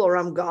control, or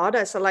I'm God,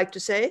 as I like to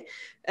say.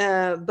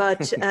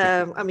 But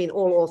I mean,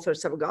 all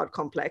authors have a God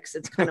complex.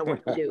 It's kind of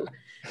what we do.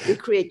 We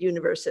create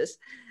universes.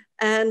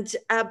 And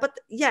but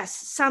yes,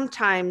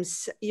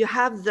 sometimes you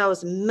have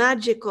those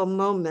magical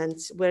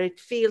moments where it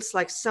feels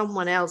like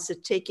someone else is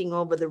taking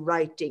over the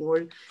writing,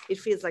 or it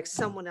feels like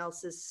someone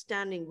else is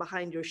standing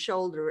behind your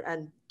shoulder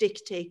and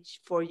dictate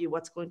for you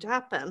what's going to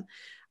happen.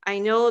 I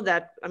know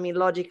that, I mean,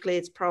 logically,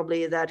 it's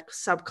probably that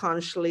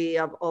subconsciously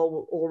I've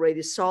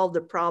already solved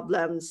the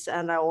problems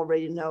and I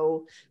already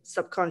know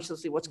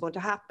subconsciously what's going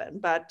to happen.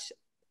 But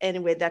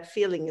anyway, that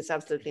feeling is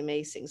absolutely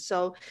amazing.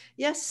 So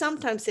yes,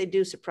 sometimes they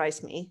do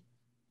surprise me.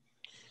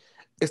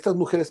 Estas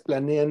mujeres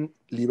planean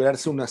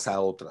librarse unas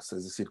a otras,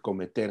 es decir,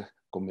 cometer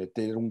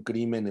un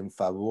crimen en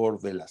favor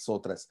de las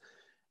otras.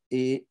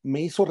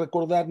 Me hizo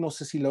recordar, no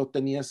sé si lo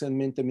tenías en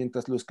mente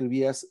mientras lo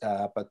escribías,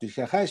 a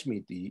Patricia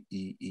Highsmith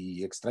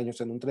y Extraños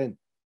en un tren,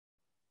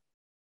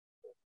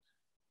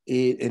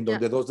 en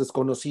donde dos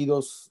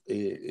desconocidos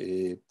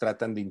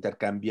tratan de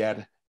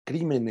intercambiar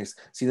crímenes.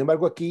 Sin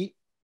embargo, aquí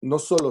no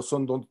solo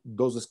son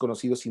dos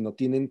desconocidos, sino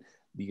tienen,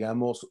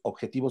 digamos,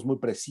 objetivos muy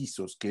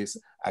precisos, que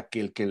es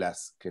aquel que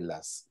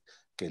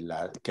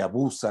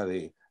abusa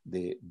de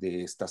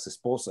estas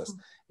esposas.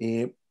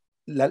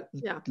 ¿La,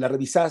 Yeah. ¿La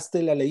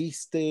revisaste, la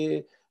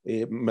leíste?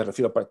 Me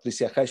refiero a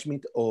Patricia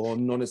Highsmith, o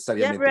no Yeah, I've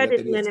necesariamente read la it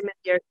tenías. many, many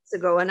years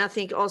ago. And I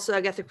think also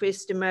Agatha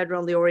Christie Murder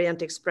on the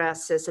Orient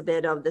Express is a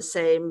bit of the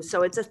same.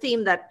 So it's a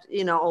theme that,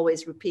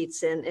 always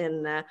repeats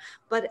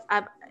but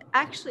I've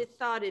actually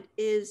thought it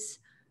is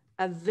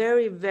a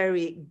very,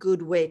 very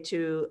good way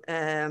to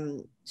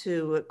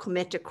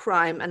commit a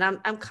crime. And I'm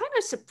kind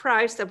of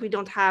surprised that we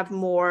don't have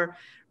more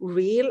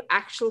real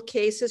actual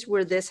cases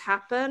where this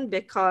happened,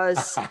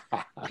 because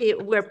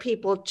where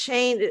people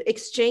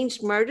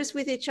exchanged murders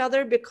with each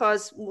other,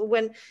 because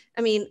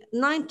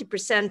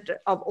 90%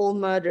 of all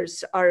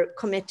murders are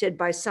committed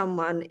by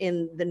someone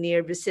in the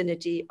near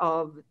vicinity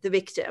of the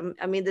victim.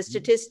 The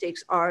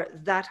statistics are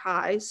that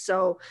high.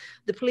 So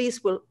the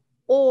police will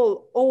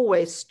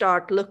always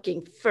start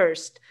looking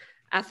first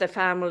at the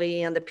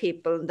family and the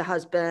people, the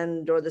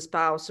husband or the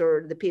spouse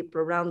or the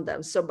people around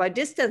them. So by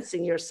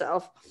distancing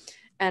yourself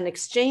and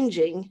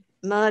exchanging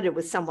murder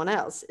with someone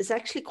else is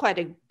actually quite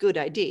a good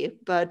idea,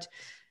 but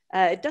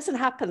it doesn't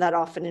happen that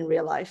often in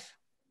real life.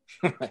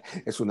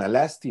 Es una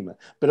lástima,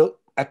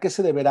 pero ¿a qué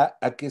se deberá?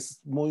 ¿A qué es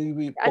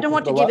muy I don't poco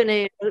want to give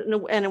probable?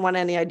 anyone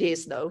any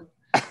ideas, though.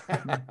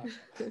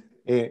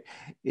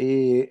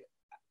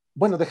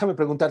 Bueno, déjame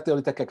preguntarte,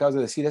 ahorita que acabas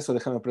de decir eso,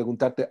 déjame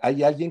preguntarte,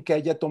 ¿hay alguien que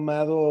haya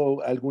tomado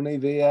alguna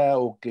idea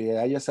o que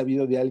haya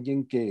sabido de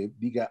alguien que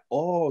diga,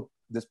 oh,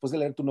 después de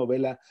leer tu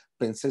novela,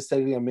 pensé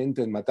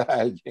seriamente en matar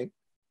a alguien?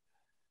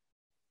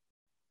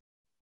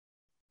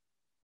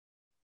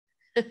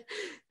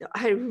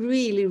 I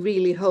really,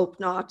 really hope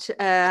not.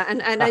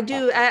 And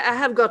I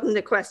have gotten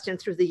the question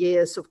through the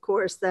years, of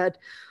course, that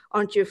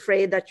aren't you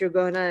afraid that you're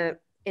going to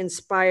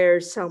inspire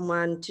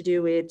someone to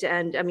do it?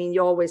 And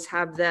you always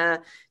have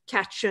the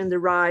Catcher in the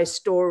Rye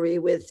story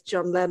with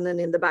John Lennon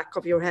in the back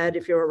of your head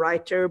if you're a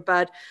writer.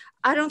 But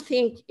I don't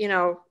think,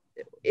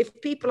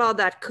 if people are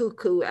that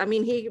cuckoo,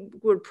 he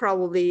would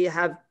probably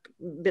have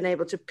been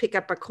able to pick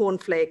up a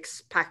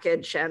cornflakes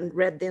package and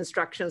read the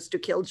instructions to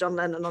kill John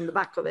Lennon on the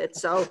back of it.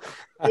 So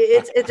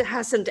it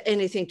hasn't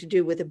anything to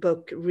do with the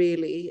book,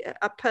 really.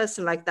 A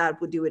person like that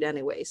would do it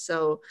anyway.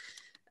 So,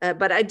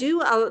 but I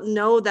do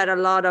know that a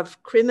lot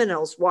of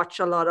criminals watch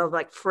a lot of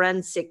like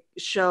forensic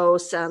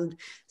shows and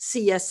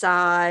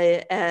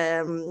CSI,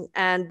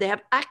 and they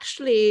have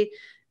actually,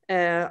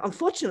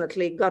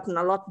 unfortunately, gotten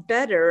a lot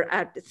better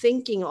at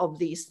thinking of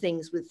these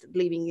things with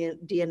leaving a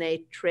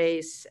DNA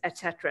trace,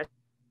 etc.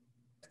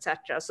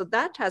 etc. So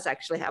that has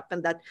actually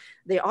happened, that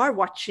they are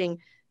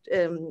watching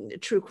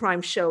true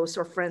crime shows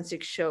or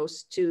forensic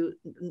shows to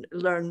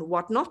learn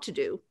what not to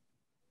do.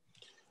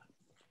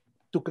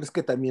 ¿Tú crees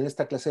que también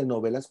esta clase de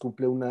novelas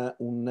cumple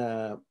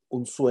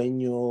un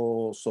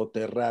sueño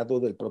soterrado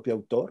del propio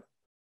autor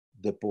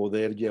de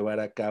poder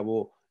llevar a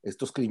cabo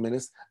estos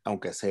crímenes,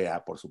 aunque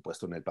sea, por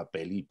supuesto, en el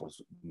papel, y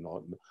pues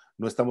no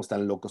estamos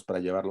tan locos para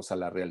llevarlos a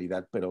la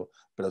realidad, pero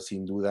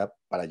sin duda,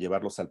 para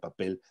llevarlos al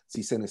papel,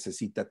 sí se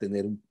necesita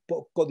tener un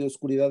poco de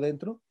oscuridad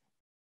dentro?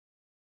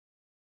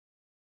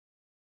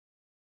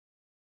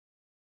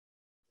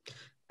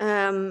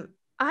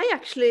 I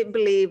actually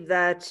believe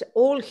that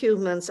all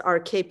humans are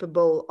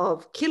capable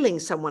of killing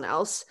someone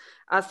else.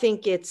 I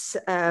think it's,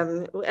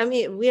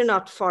 we're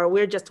not far.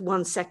 We're just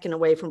 1 second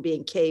away from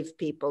being cave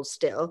people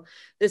still.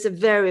 There's a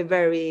very,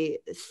 very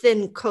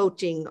thin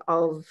coating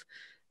of,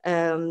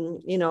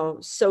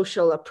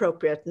 social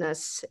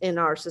appropriateness in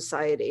our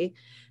society.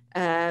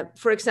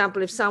 For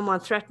example, if someone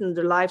threatened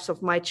the lives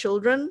of my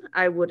children,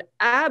 I would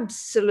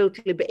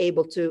absolutely be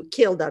able to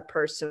kill that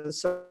person.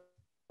 So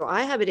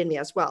I have it in me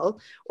as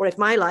well. Or if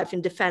my life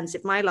in defense,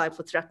 if my life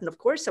was threatened, of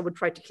course, I would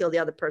try to kill the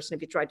other person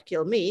if he tried to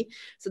kill me.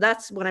 So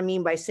that's what I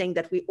mean by saying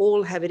that we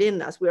all have it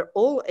in us. We're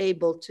all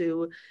able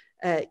to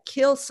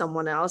kill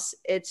someone else.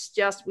 It's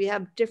just we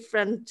have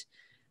different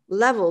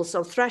levels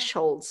of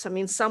thresholds.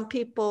 Some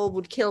people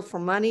would kill for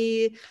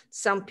money,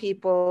 some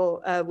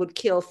people would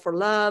kill for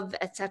love,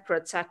 etc.,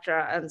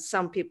 etc., and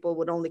some people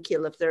would only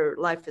kill if their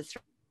life is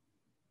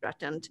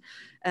threatened.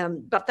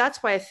 But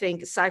that's why I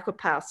think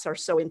psychopaths are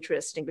so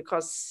interesting,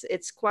 because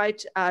it's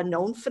quite a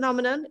known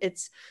phenomenon.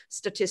 It's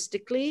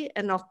statistically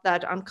and not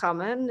that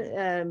uncommon.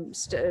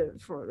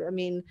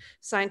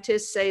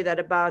 Scientists say that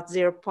about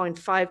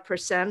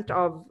 0.5%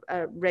 of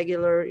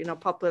regular,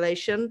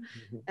 population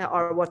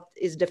are what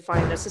is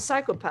defined as a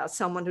psychopath,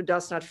 someone who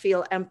does not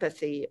feel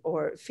empathy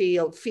or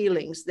feel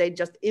feelings. They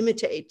just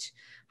imitate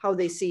how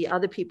they see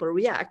other people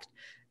react.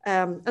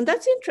 And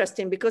that's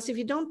interesting, because if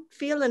you don't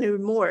feel any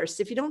remorse,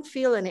 if you don't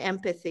feel any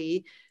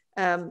empathy,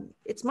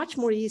 it's much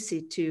more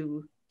easy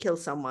to kill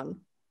someone.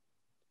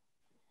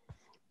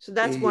 So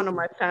that's one of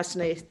my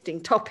fascinating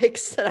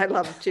topics that I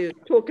love to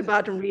talk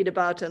about and read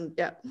about. And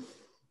yeah.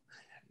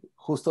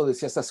 Justo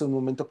decías hace un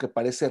momento que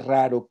parece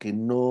raro que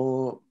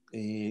no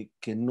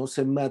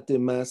se mate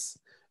más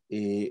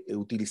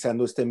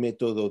utilizando este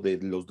método de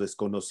los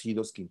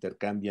desconocidos que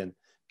intercambian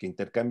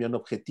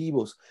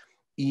objetivos.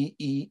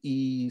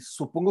 Y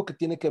supongo que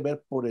tiene que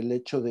ver por el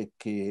hecho de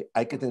que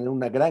hay que tener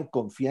una gran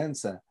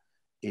confianza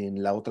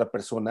en la otra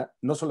persona,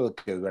 no solo de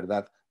que de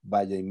verdad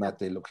vaya y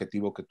mate el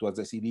objetivo que tú has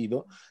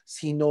decidido,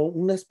 sino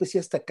una especie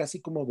hasta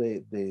casi como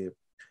de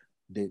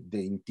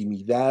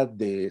intimidad,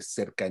 de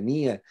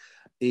cercanía.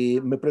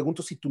 Me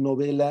pregunto si tu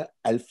novela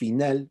al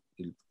final,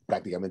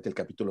 prácticamente el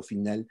capítulo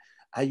final,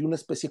 hay una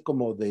especie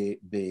como de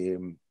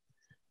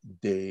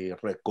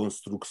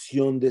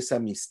reconstrucción de esa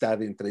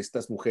amistad entre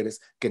estas mujeres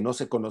que no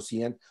se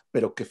conocían,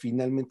 pero que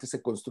finalmente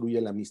se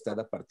construye la amistad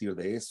a partir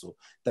de eso.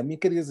 También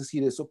querías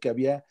decir eso, que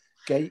había,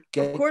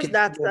 Of course,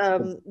 that's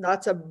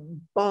a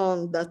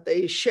bond that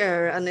they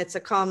share, and it's a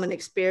common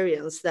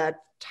experience that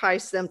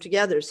ties them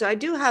together. So I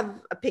do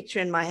have a picture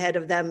in my head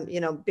of them,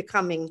 you know,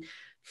 becoming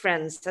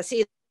friends. I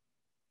see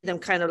them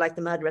kind of like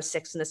the Murderous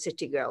Sex and the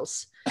City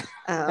girls,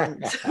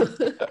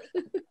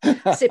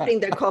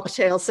 sipping their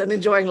cocktails and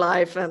enjoying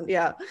life, and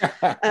yeah.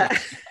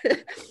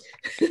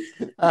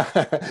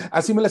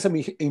 Así me las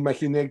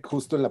imaginé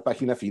justo en la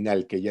página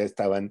final, que ya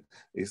estaban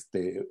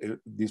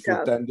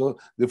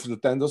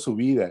disfrutando su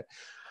vida.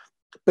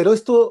 Pero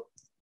esto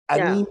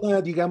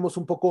anima, digamos,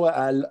 un poco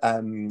a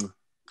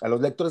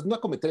los lectores no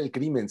a cometer el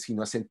crimen,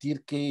 sino a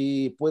sentir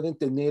que pueden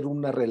tener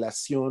una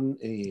relación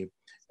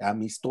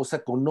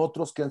amistosa con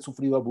otros que han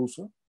sufrido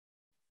abuso.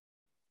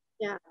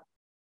 Yeah.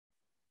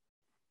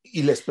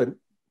 Y les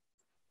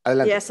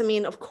Adelante. Yes, I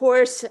mean, of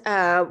course,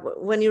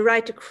 when you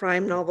write a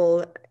crime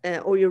novel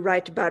or you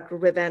write about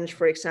revenge,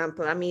 for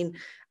example, I mean,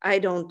 I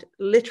don't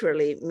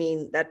literally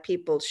mean that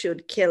people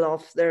should kill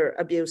off their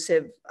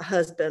abusive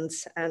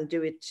husbands and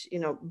do it, you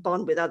know,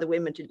 bond with other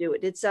women to do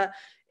it.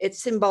 It's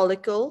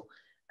symbolical,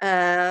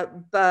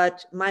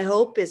 but my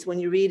hope is when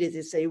you read it,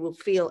 is that you will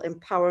feel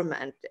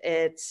empowerment.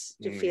 It's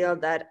to feel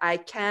that I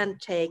can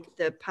take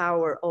the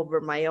power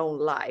over my own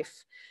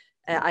life.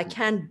 I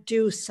can't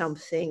do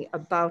something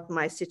about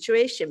my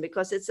situation,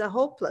 because it's a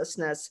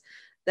hopelessness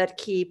that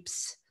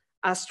keeps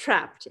us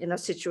trapped in a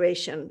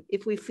situation.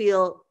 If we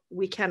feel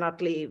we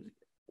cannot leave,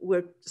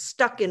 we're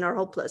stuck in our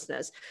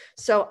hopelessness.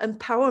 So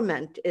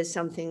empowerment is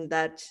something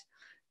that,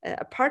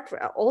 apart from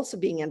also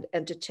being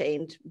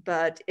entertained,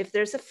 but if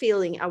there's a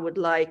feeling I would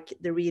like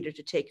the reader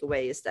to take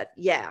away, is that,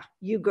 yeah,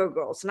 you go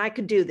girls, and I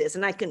can do this,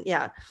 and I can,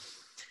 yeah.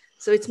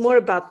 So it's more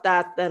about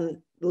that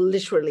than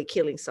literally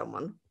killing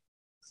someone.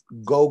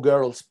 Go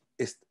Girls.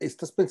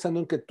 ¿Estás pensando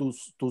en que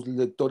tus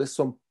lectores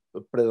son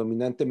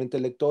predominantemente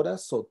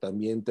lectoras, o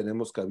también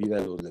tenemos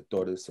cabida de los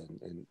lectores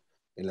en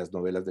las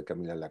novelas de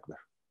Camilla Läckberg?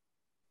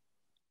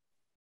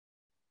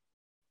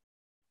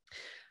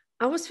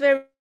 I was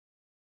very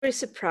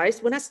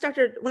surprised when I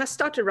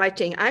started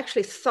writing. I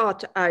actually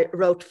thought I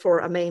wrote for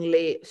a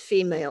mainly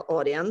female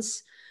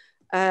audience,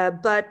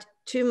 but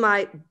to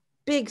my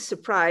big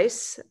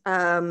surprise,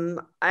 I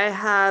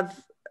have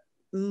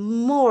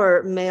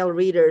more male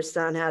readers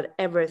than I had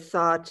ever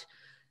thought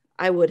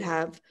I would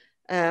have.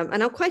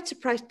 And I'm quite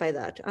surprised by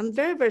that. I'm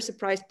very, very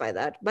surprised by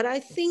that. But I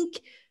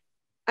think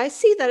I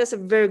see that as a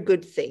very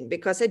good thing,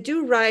 because I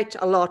do write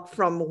a lot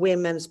from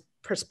women's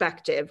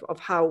perspective of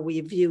how we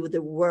view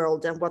the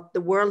world and what the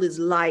world is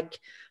like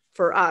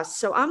for us.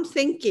 So I'm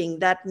thinking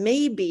that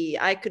maybe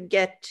I could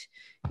get,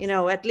 you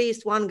know, at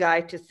least one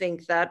guy to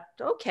think that,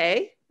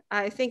 okay,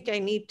 I think I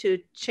need to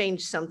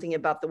change something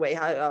about the way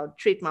I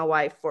treat my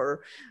wife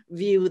or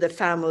view the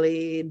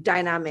family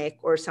dynamic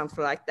or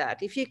something like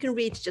that. If you can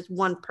reach just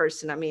one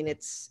person, I mean,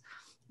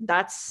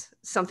 that's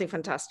something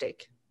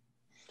fantastic.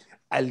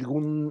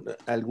 ¿Algún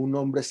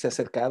hombre se ha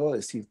acercado a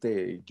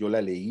decirte, yo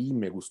la leí,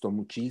 me gustó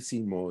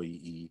muchísimo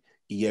y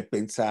he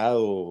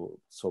pensado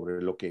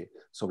sobre lo que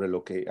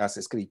has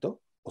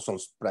escrito? ¿O son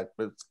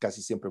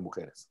casi siempre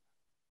mujeres?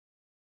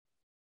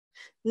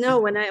 No,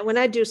 when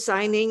I do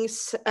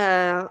signings,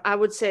 I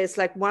would say it's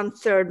like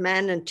 1/3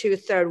 men and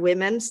 2/3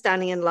 women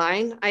standing in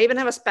line. I even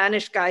have a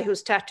Spanish guy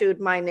who's tattooed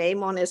my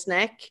name on his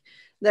neck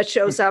that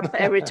shows up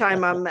every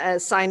time I'm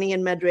signing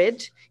in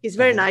Madrid. He's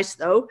very nice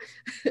though,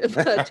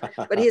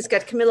 but he's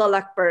got Camilla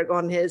Läckberg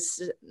on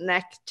his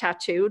neck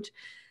tattooed.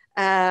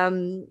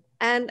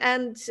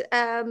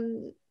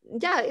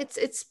 Yeah,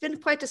 it's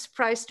been quite a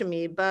surprise to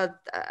me, but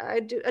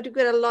I do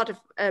get a lot of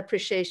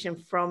appreciation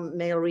from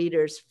male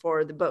readers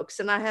for the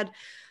books. And I had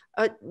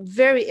a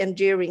very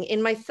endearing,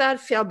 in my third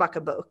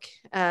Fjällbacka book,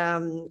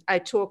 I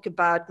talk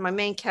about my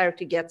main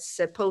character gets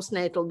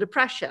postnatal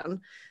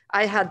depression.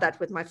 I had that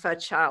with my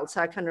first child,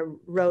 so I kind of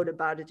wrote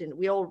about it, and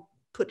we all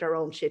put our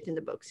own shit in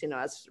the books, you know,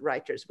 as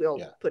writers, we all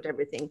put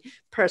everything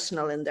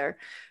personal in there.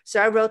 So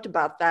I wrote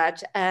about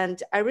that,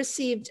 and I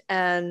received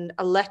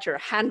a letter,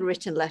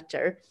 handwritten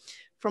letter,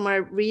 from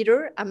a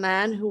reader, a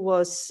man who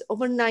was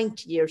over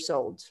 90 years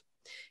old.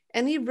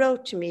 And he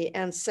wrote to me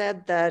and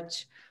said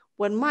that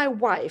when my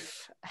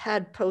wife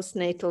had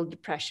postnatal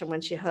depression,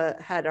 when she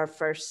had our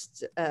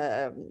first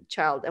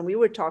child, and we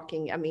were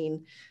talking, I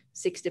mean,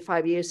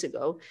 65 years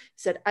ago, he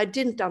said, I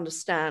didn't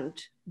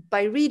understand.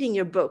 By reading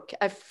your book,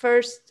 I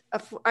for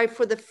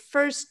the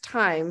first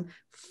time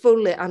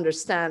fully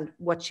understand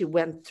what she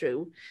went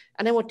through.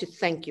 And I want to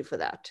thank you for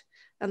that.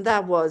 And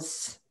that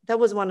was that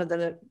was one of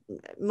the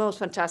most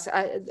fantastic.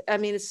 I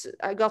mean,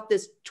 I got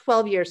this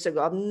 12 years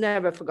ago. I've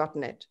never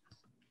forgotten it.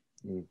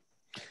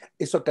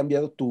 ¿Eso ha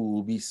cambiado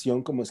tu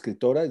visión como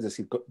escritora? Es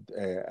decir,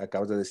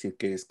 acabas de decir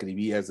que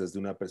escribías desde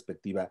una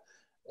perspectiva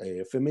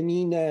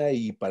femenina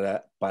y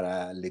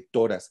para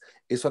lectoras.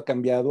 ¿Eso ha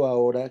cambiado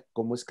ahora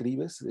cómo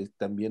escribes?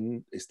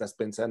 ¿También estás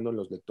pensando en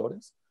los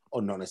lectores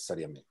o no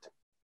necesariamente?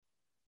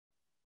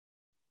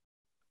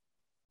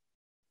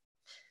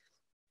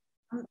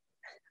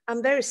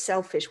 I'm very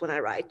selfish when I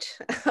write.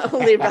 I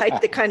only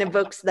write the kind of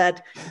books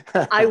that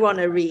I want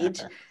to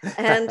read.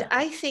 And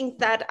I think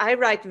that I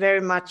write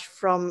very much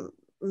from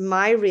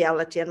my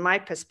reality and my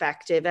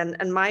perspective.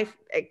 And my,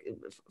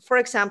 for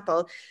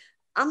example,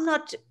 I'm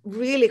not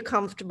really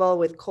comfortable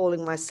with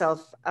calling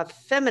myself a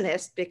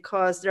feminist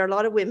because there are a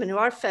lot of women who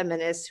are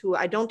feminists who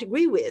I don't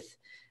agree with.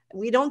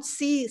 We don't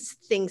see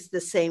things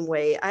the same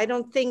way. I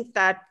don't think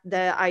that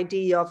the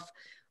idea of,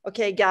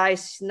 okay,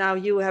 guys, now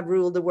you have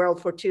ruled the world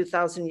for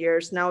 2,000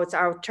 years. Now it's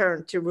our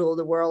turn to rule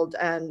the world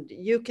and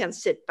you can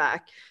sit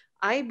back.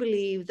 I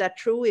believe that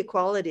true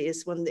equality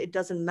is when it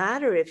doesn't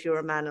matter if you're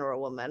a man or a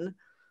woman.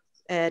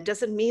 It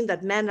doesn't mean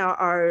that men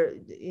are,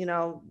 you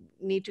know,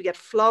 need to get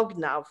flogged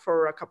now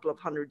for a couple of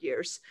 100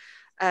 years.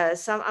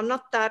 So I'm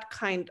not that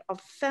kind of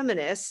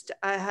feminist.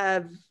 I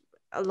have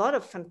a lot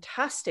of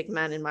fantastic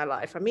men in my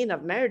life. I mean,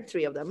 I've married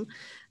 3 of them,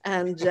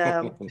 and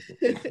and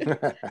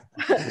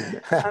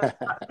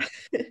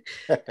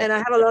I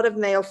have a lot of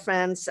male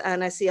friends,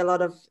 and I see a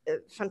lot of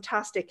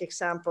fantastic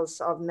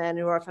examples of men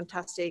who are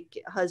fantastic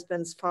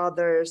husbands,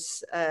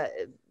 fathers,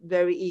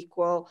 very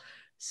equal.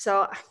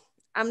 So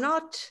I'm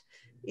not,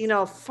 you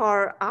know,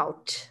 far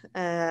out.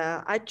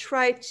 I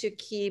try to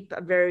keep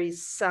a very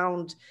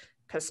sound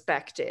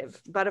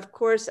perspective, but of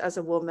course, as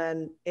a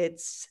woman,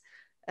 it's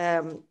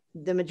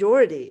the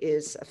majority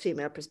is a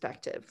female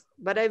perspective.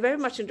 But I very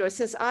much enjoy,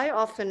 since I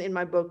often in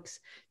my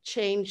books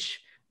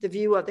change the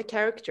view of the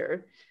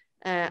character,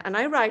 and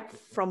I write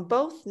from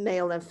both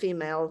male and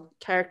female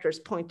characters'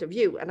 point of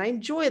view. And I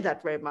enjoy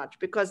that very much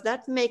because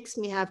that makes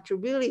me have to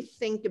really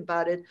think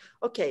about it.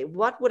 Okay,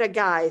 what would a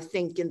guy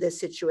think in this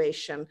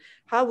situation?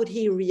 How would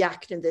he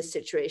react in this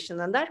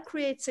situation? And that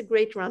creates a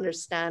greater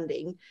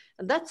understanding.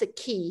 And that's a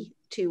key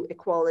to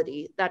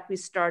equality, that we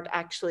start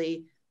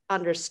actually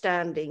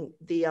understanding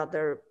the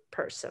other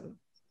person.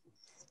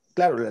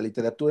 Claro, la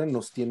literatura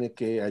nos tiene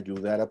que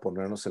ayudar a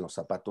ponernos en los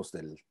zapatos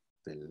de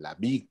la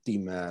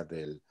víctima,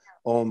 del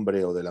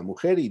hombre o de la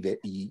mujer,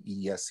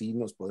 y así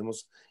nos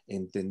podemos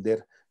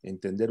entender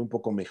un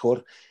poco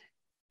mejor.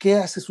 ¿Qué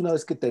haces una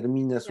vez que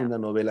terminas una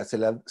novela? ¿Se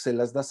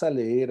las das a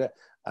leer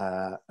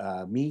a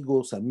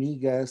amigos,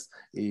 amigas?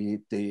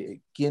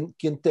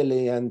 ¿Quién te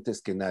lee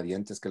antes que nadie,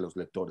 antes que los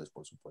lectores,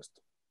 por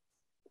supuesto?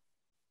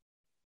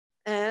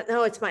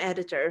 No, it's my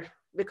editor,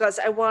 because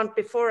I want,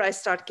 before I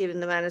start giving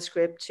the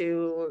manuscript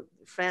to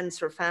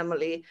friends or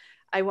family,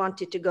 I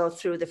want it to go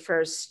through the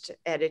first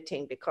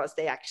editing, because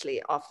they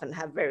actually often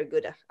have very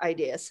good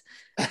ideas.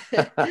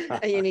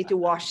 And you need to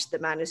wash the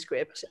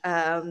manuscript.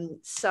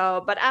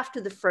 But after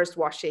the first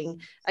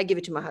washing, I give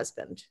it to my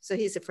husband. So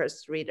he's the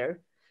first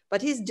reader.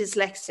 But he's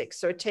dyslexic,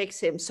 so it takes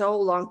him so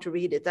long to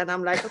read it. And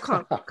I'm like,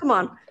 oh, come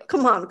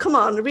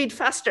on, read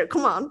faster,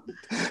 come on.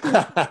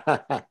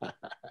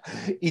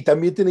 ¿Y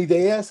también tiene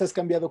ideas? ¿Has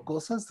cambiado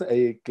cosas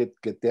que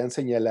te han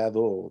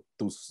señalado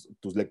tus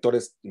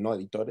lectores no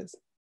editores?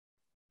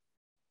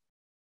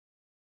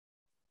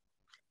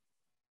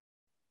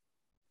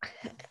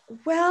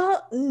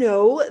 Well,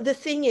 no. The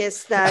thing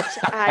is that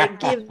I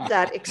give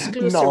that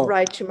exclusive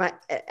right to my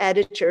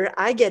editor.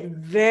 I get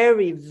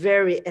very,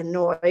 very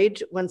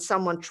annoyed when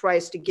someone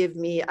tries to give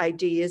me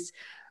ideas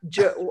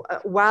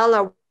while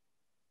I'm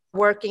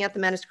working at the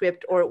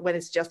manuscript or when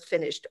it's just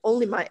finished.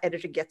 Only my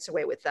editor gets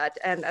away with that.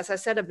 And as I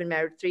said, I've been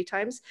married 3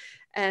 times,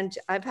 and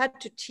I've had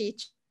to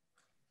teach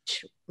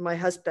my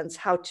husbands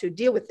how to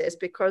deal with this,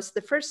 because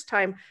the first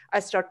time I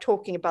start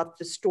talking about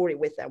the story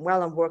with them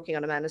while I'm working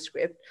on a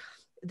manuscript,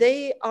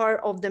 they are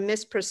of the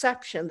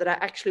misperception that I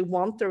actually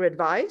want their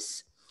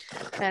advice.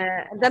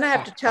 And then I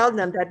have to tell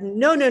them that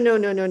no,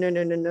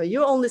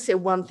 you only say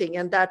one thing,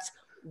 and that's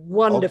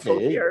wonderful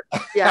here.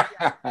 Yeah.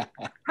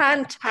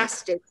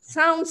 Fantastic.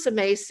 Sounds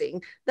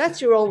amazing.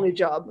 That's your only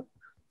job.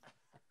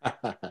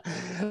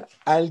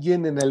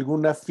 ¿Alguien en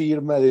alguna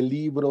firma de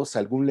libros,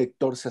 algún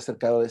lector se ha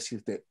acercado a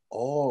decirte,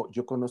 oh,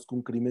 yo conozco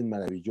un crimen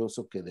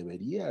maravilloso que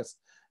deberías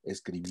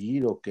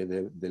escribir o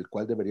del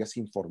cual deberías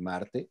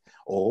informarte,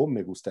 o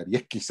me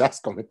gustaría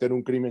quizás cometer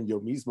un crimen yo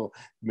mismo,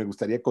 me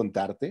gustaría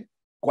contarte?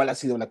 ¿Cuál ha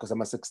sido la cosa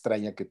más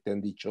extraña que te han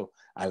dicho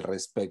al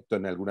respecto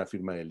en alguna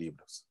firma de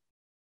libros?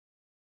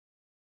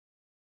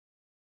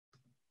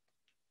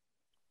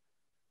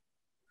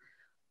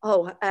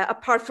 Oh,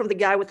 apart from the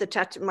guy with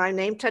the my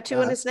name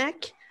tattoo on his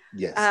neck?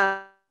 Yes.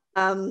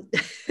 Well,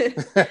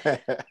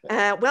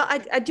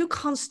 I do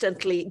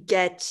constantly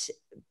get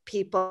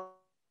people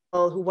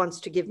who wants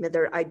to give me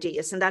their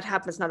ideas, and that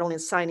happens not only in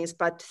signings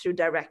but through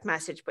direct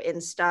message by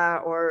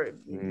Insta, or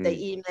they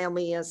email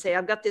me and say,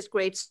 I've got this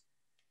great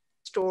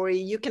story,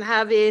 you can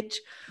have it,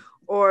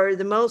 or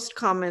the most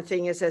common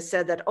thing is I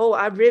said that, oh,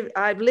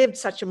 I've lived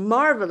such a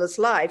marvelous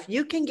life.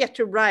 You can get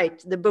to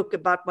write the book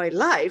about my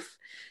life.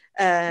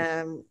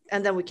 And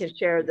then we can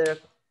share the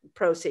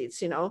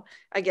proceeds, you know.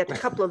 I get a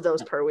couple of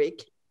those per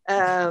week.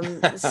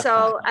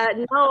 So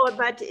no,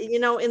 but you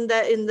know, in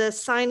the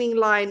signing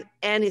line,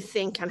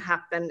 anything can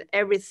happen.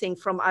 Everything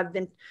from I've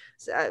been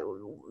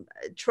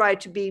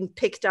tried to being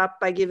picked up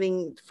by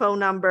giving phone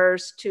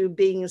numbers to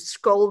being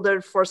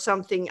scolded for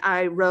something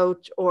I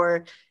wrote,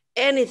 or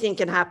anything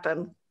can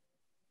happen.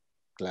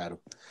 Claro.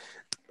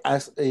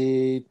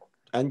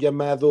 Han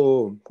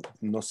llamado,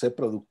 no sé,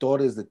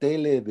 productores de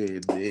tele,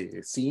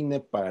 de cine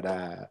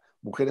para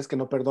Mujeres que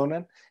no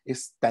perdonan.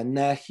 Es tan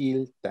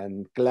ágil,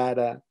 tan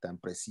clara, tan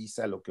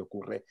precisa lo que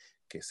ocurre,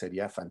 que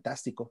sería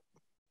fantástico.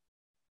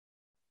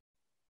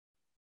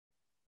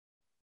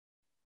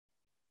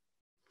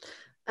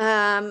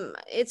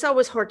 It's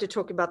always hard to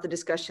talk about the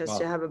discussions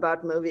you have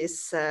about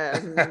movies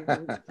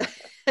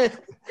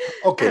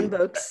Okay. and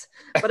books.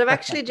 But I've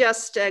actually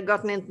just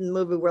gotten into the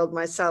movie world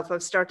myself.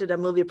 I've started a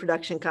movie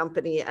production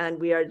company, and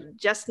we are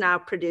just now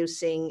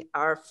producing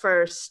our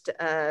first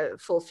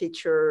full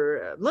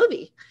feature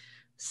movie.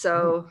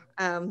 So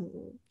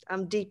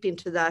I'm deep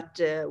into that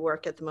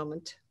work at the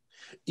moment.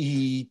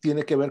 ¿Y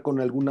tiene que ver con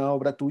alguna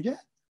obra tuya?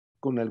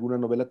 ¿Con alguna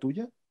novela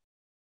tuya?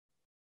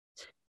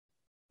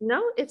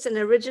 No, it's an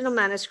original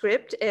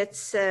manuscript.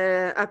 It's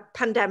a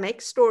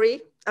pandemic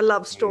story, a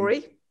love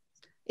story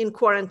in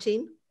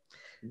quarantine.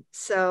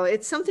 So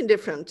it's something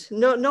different.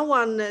 No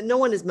one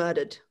is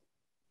murdered.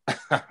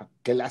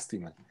 Qué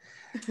lástima.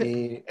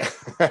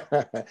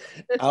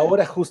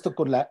 Ahora justo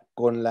con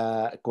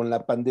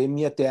la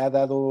pandemia, ¿te ha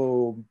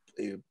dado,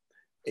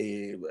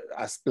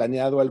 has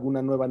planeado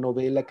alguna nueva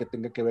novela que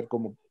tenga que ver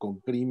con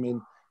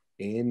crimen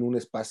en un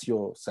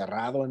espacio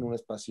cerrado, en un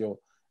espacio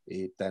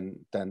tan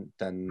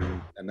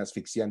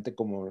asfixiante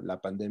como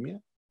la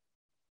pandemia?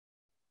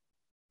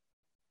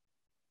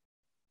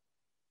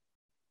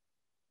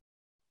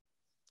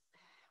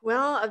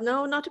 Well,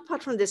 no, not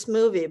apart from this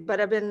movie, but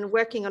I've been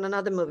working on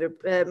another movie,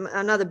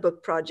 another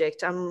book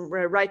project. I'm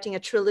writing a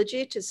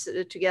trilogy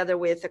together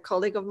with a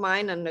colleague of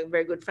mine and a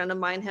very good friend of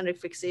mine, Henrik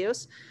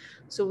Fexeus.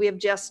 So we have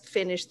just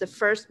finished the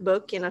first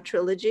book in a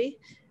trilogy,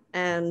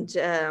 and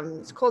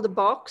it's called The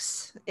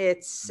Box.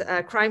 It's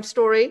a crime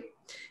story.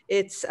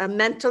 It's a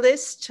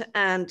mentalist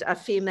and a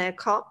female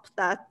cop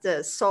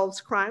that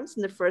solves crimes.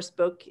 In the first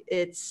book,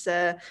 it's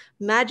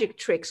magic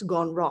tricks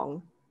gone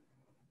wrong.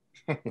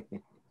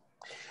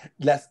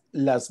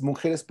 Las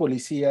mujeres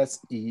policías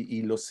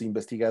y los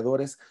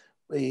investigadores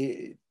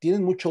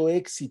tienen mucho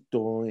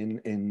éxito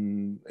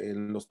en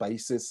los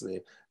países,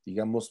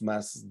 digamos,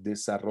 más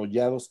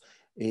desarrollados,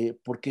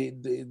 porque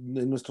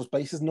en nuestros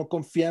países no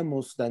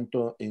confiamos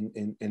tanto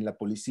en la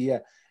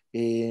policía.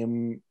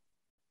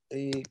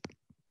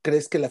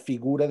 ¿Crees que la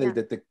figura del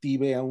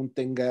detective aún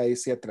tenga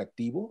ese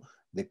atractivo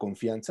de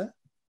confianza?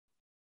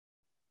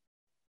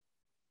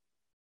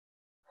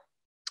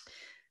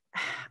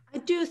 I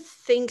do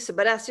think so,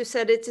 but as you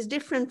said, it is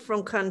different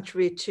from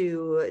country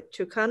to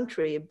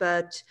country.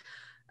 But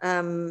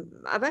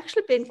I've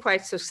actually been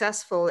quite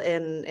successful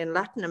in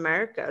Latin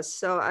America.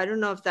 So I don't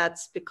know if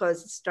that's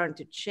because it's starting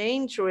to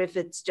change, or if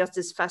it's just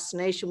this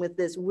fascination with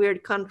this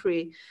weird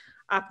country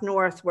up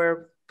north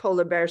where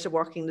polar bears are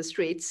walking the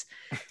streets.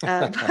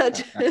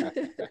 But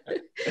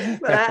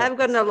I've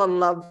gotten a lot of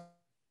love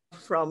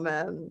from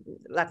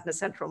Latin and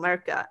Central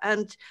America,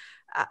 and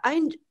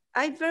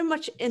I very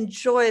much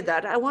enjoy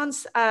that. I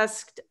once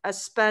asked a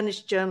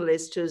Spanish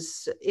journalist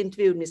who's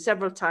interviewed me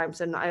several times,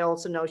 and I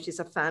also know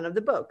she's a fan of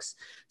the books.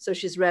 So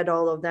she's read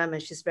all of them,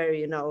 and she's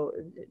very,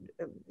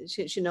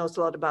 she knows a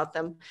lot about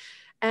them.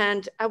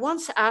 And I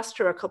once asked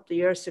her a couple of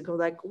years ago,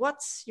 like,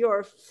 what's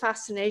your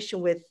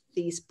fascination with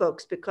these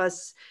books?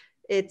 Because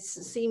it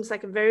seems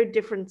like a very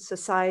different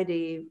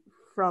society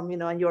from,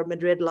 and your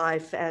Madrid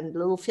life and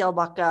little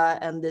Fjällbacka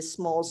and this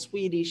small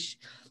Swedish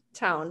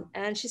town.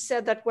 And she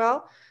said that,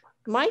 well,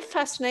 my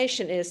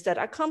fascination is that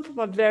I come from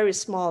a very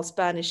small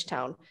Spanish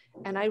town,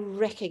 and I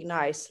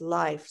recognize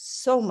life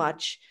so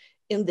much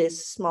in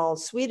this small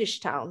Swedish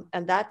town.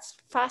 And that's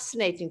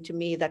fascinating to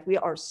me, that we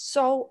are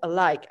so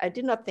alike. I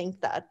did not think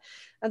that.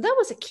 And that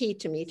was a key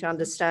to me to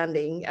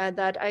understanding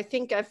that I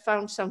think I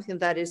found something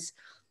that is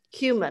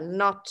human,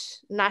 not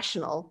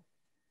national,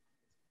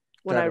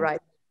 when I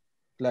write.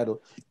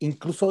 Claro,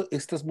 incluso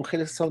estas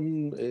mujeres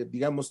son,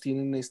 digamos,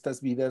 tienen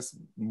estas vidas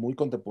muy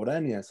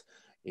contemporáneas.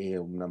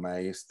 Una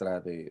maestra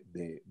de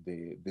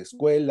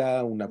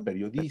escuela, una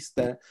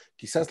periodista,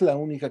 quizás la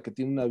única que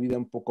tiene una vida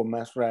un poco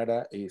más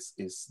rara es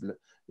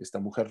esta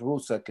mujer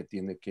rusa que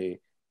tiene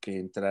que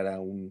entrar a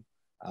un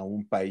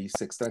país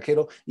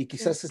extranjero, y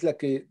quizás es la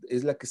que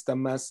está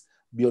más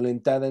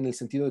violentada, en el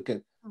sentido de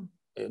que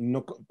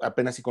no,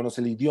 apenas si conoce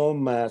el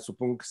idioma.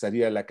 Supongo que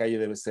salir a la calle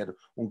debe ser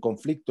un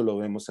conflicto. Lo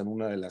vemos en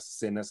una de las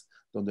escenas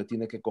donde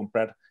tiene que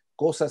comprar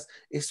cosas.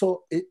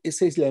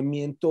 Ese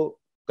aislamiento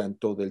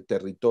tanto del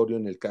territorio,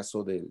 en el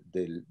caso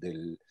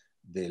del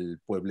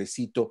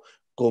pueblecito,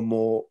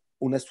 como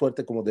una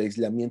suerte como de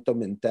aislamiento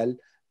mental,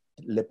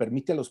 le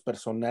permite a los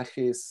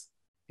personajes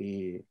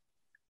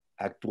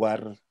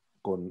actuar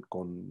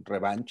con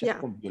revancha, Yeah.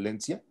 con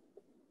violencia.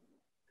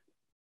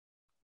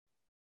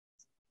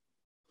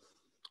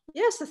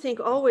 Yes, I think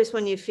always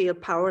when you feel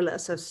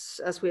powerless,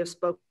 as we have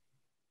spoken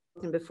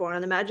before,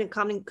 and imagine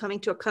coming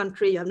to a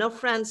country, you have no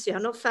friends, you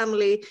have no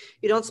family,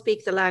 you don't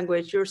speak the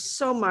language, you're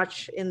so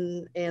much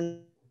in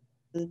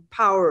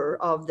power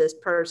of this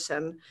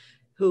person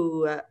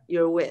who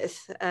you're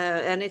with,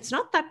 and it's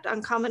not that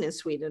uncommon in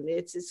Sweden.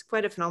 It's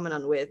quite a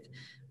phenomenon with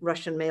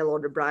Russian mail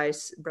order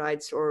brides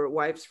or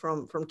wives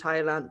from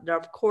Thailand. There,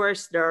 of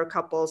course, there are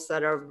couples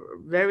that are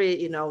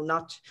very,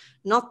 not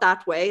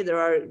that way. There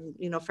are,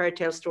 fairy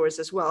tale stories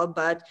as well,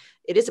 but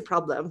it is a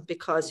problem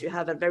because you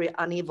have a very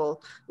uneven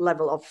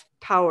level of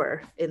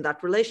power in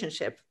that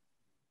relationship.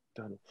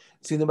 Claro.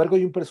 Sin embargo,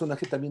 hay un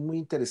personaje también muy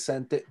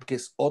interesante que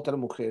es otra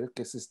mujer,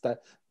 que es esta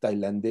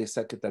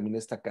tailandesa que también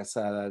está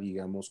casada,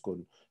 digamos,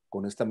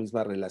 con esta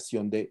misma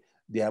relación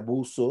de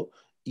abuso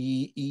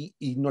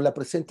y nos la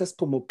presentas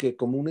como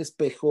un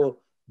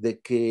espejo de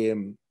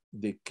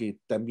que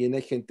también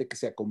hay gente que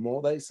se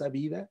acomoda a esa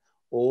vida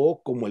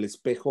o como el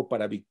espejo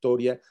para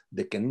Victoria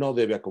de que no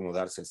debe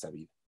acomodarse a esa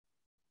vida.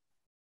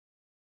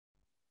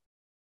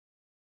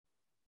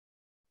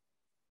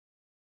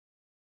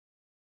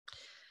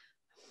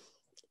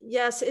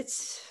 Yes,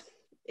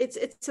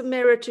 it's a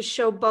mirror to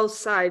show both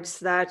sides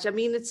that, I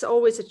mean, it's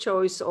always a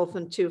choice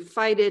often to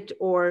fight it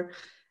or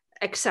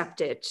accept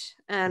it.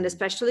 And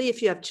especially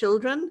if you have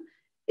children,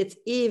 it's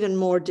even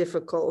more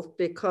difficult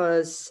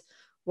because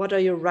what are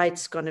your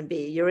rights going to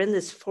be? You're in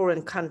this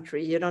foreign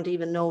country, you don't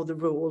even know the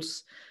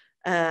rules.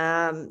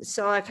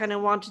 So I kind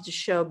of wanted to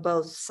show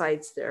both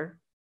sides there.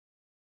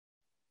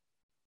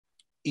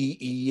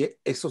 Y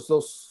esos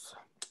dos...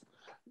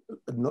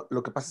 No,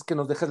 lo que pasa es que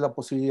nos dejas la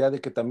posibilidad de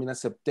que también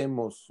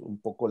aceptemos un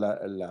poco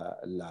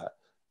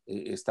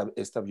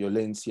esta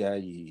violencia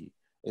y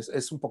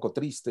es un poco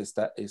triste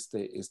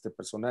este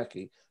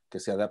personaje que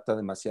se adapta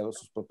demasiado a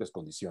sus propias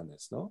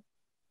condiciones, ¿no?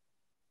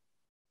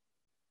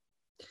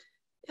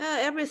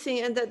 Yeah,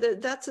 everything, and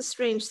that's a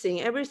strange thing.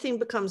 Everything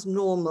becomes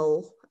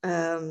normal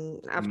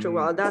after a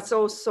while. That's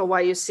also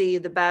why you see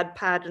the bad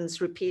patterns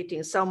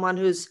repeating. Someone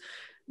who's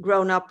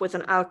grown up with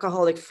an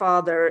alcoholic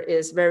father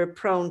is very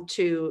prone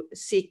to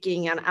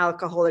seeking an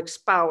alcoholic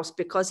spouse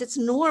because it's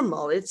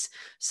normal. It's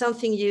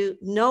something you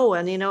know,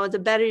 and the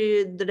better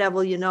the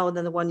devil you know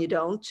than the one you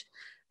don't.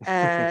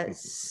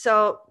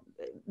 So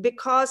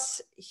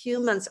because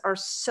humans are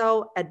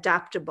so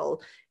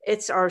adaptable,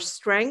 it's our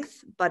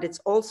strength, but it's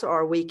also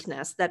our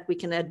weakness that we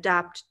can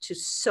adapt to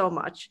so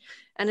much.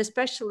 And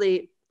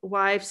especially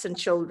wives and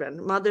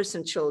children, mothers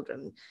and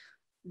children,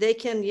 they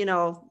can,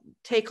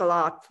 take a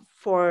lot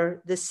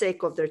for the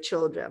sake of their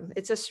children.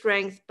 It's a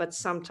strength, but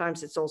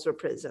sometimes it's also a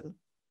prison.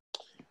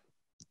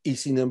 Y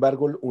sin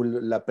embargo,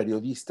 la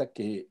periodista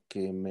que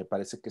me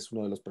parece que es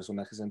uno de los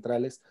personajes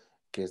centrales,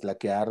 que es la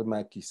que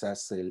arma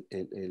quizás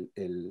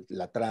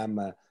la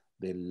trama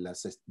de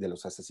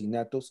los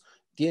asesinatos,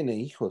 tiene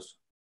hijos.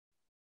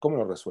 ¿Cómo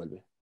lo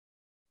resuelve?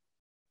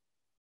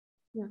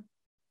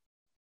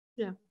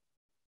 Yeah.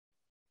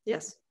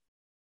 Yes.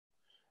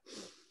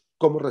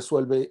 ¿Cómo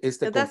resuelve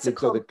este that's a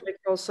conflicto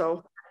conflict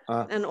also.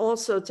 And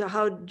also to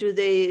how do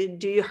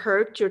you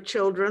hurt your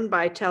children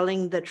by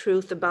telling the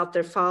truth about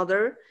their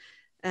father?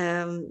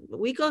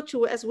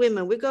 As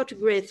women, we go to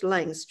great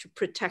lengths to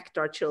protect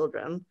our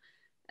children,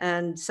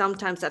 and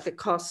sometimes at the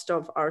cost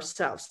of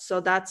ourselves.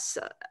 So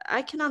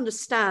I can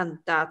understand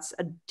that's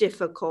a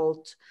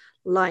difficult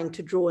line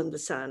to draw in the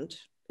sand.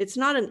 It's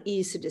not an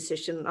easy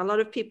decision. A lot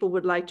of people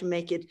would like to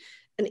make it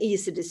an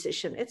easy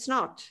decision. It's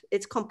not.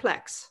 It's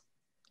complex.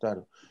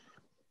 Claro.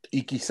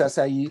 Y quizás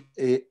ahí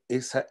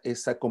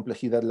esa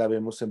complejidad la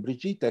vemos en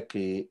Brigitta,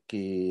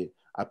 que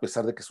a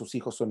pesar de que sus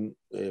hijos son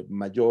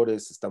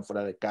mayores, están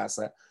fuera de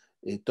casa,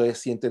 todavía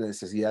siente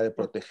necesidad de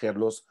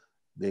protegerlos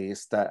de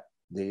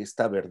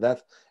esta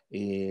verdad.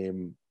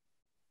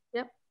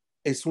 Yep.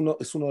 Es uno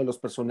de los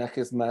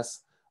personajes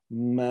más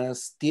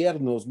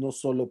tiernos, no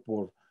solo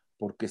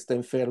porque está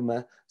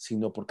enferma,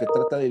 sino porque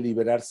trata de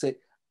liberarse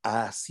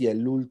hacia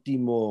el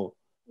último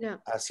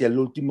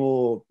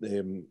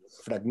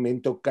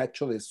fragmento,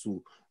 cacho de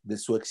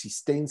su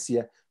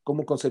existencia.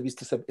 ¿Cómo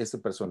concebiste ese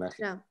personaje?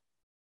 Yeah.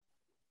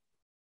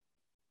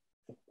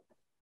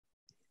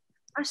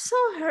 I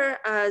saw her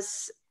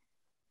as,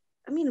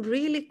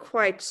 really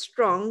quite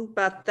strong,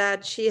 but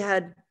that she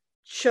had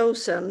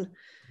chosen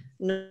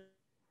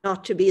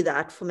not to be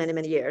that for many,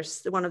 many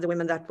years. One of the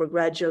women that were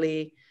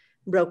gradually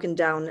broken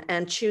down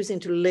and choosing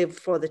to live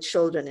for the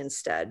children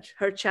instead.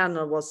 Her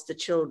channel was the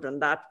children.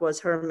 That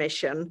was her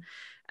mission.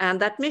 And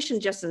that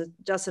mission just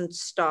doesn't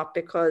stop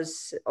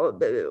because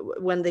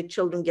when the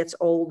children gets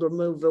old or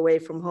move away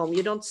from home,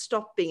 you don't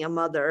stop being a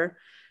mother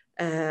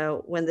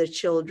when the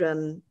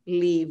children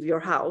leave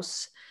your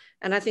house.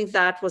 And I think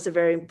that was a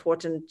very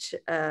important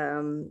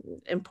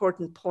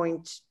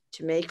point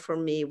to make for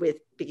me with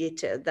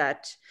Birgitte,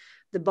 that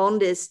the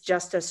bond is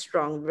just as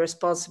strong, the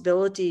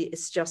responsibility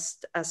is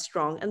just as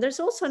strong. And there's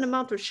also an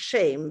amount of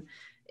shame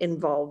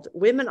involved.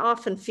 Women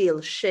often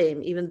feel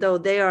shame, even though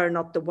they are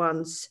not the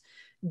ones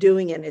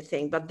doing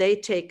anything, but they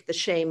take the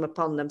shame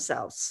upon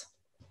themselves.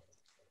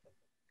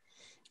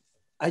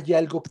 ¿Hay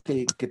algo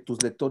que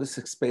tus lectores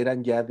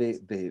esperan ya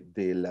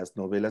de las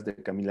novelas de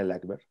Camilla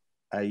Läckberg?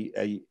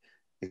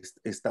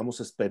 Estamos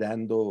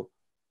esperando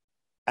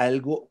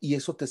algo y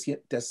eso te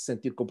hace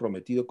sentir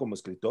comprometido como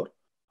escritor,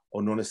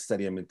 o no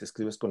necesariamente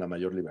escribes con la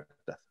mayor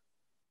libertad?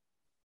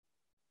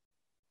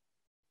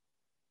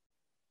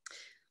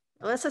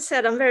 Well, as I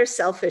said, I'm very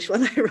selfish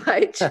when I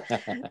write.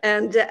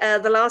 And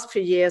the last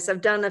few years, I've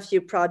done a few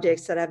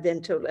projects that I've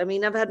been to. I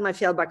mean, I've had my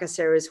Fjällbacka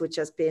series, which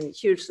has been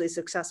hugely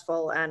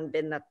successful and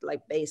been at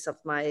like base of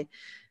my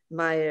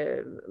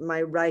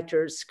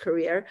writer's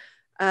career.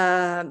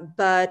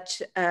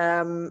 But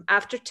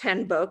after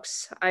 10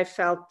 books, I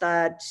felt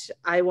that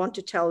I want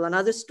to tell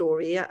another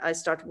story. I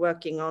started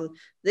working on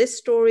this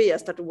story. I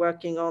started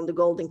working on The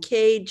Golden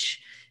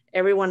Cage.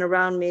 Everyone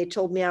around me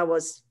told me I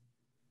was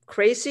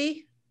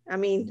crazy. I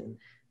mean,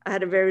 I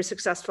had a very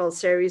successful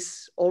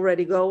series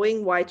already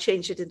going. Why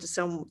change it into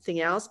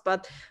something else?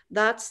 But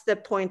that's the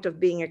point of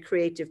being a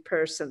creative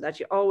person, that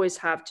you always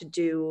have to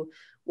do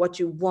what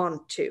you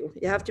want to.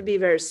 You have to be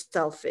very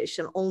selfish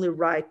and only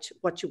write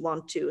what you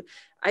want to.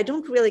 I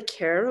don't really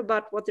care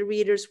about what the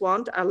readers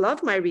want. I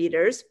love my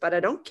readers, but I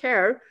don't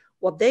care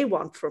what they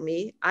want from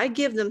me. I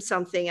give them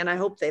something and I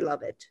hope they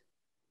love it.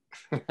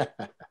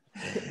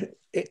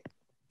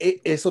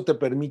 Eso te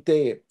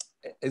permite,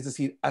 es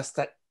decir,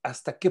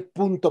 ¿hasta qué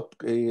punto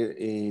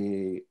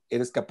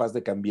eres capaz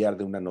de cambiar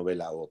de una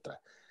novela a otra?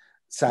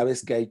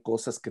 Sabes que hay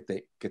cosas que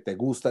te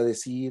gusta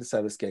decir,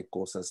 sabes que hay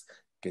cosas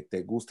que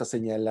te gusta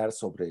señalar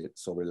sobre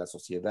la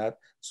sociedad,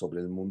 sobre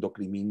el mundo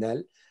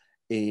criminal,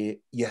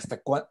 y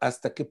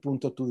hasta qué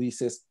punto tú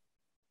dices,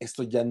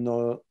 esto ya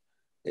no,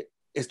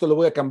 esto lo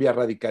voy a cambiar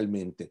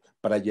radicalmente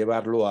para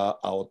llevarlo a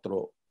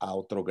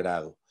otro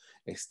grado.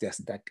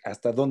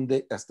 ¿Hasta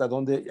dónde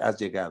has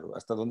llegado?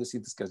 ¿Hasta dónde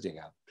sientes que has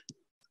llegado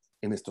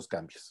en estos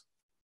cambios?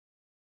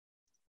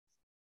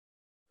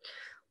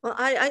 Well,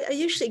 I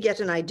usually get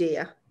an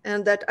idea,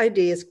 and that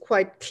idea is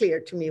quite clear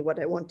to me what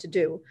I want to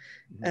do.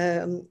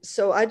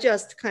 So I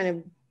just kind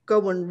of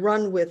go and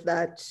run with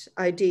that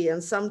idea.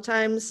 And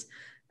sometimes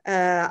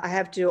I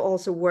have to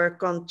also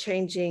work on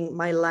changing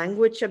my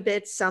language a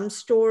bit. Some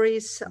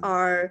stories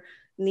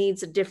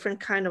needs a different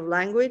kind of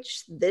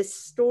language. This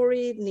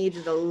story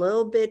needed a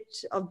little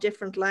bit of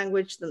different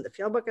language than the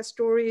Fjällbacka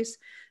stories.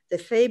 The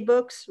Faye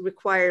books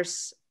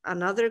requires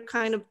another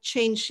kind of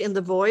change in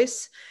the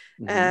voice.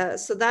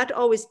 So that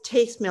always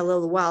takes me a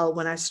little while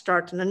when I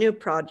start on a new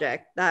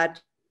project,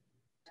 that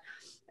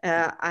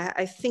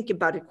I think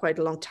about it quite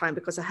a long time,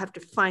 because I have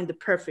to find the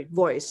perfect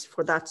voice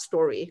for that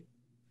story.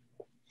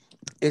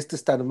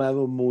 Está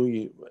armado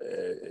muy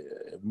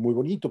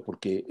bonito,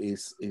 porque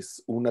es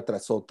una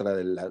tras otra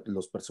de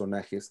los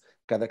personajes.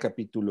 Cada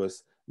capítulo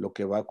es lo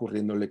que va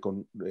ocurriéndole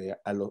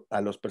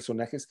a los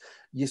personajes,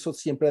 y eso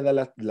siempre da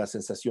la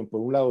sensación,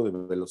 por un lado, de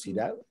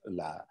velocidad.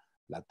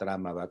 La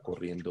trama va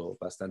corriendo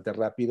bastante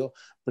rápido,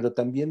 pero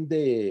también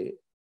de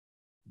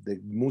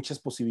muchas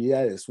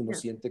posibilidades. Uno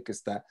siente que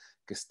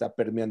está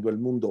permeando el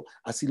mundo.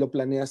 ¿Así lo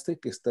planeaste,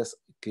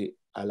 que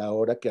a la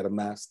hora que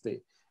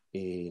armaste,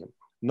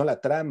 no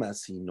la trama,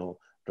 sino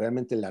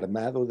realmente el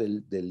armado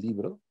del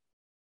libro?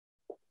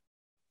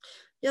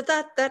 Yeah,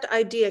 that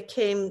idea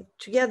came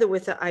together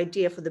with the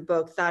idea for the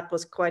book. That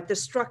was the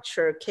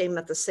structure came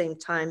at the same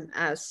time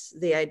as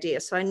the idea.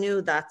 So I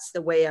knew that's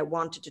the way I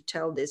wanted to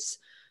tell this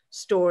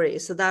story.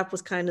 So that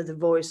was kind of the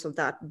voice of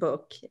that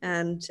book.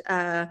 And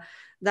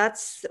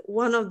that's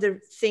one of the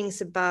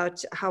things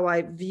about how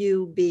I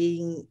view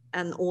being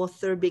an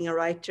author, being a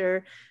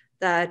writer,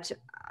 that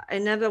I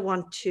never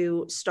want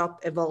to stop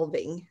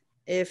evolving.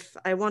 If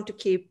I want to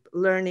keep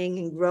learning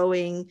and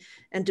growing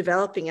and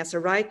developing as a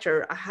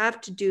writer, I have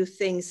to do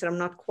things that I'm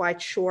not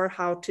quite sure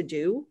how to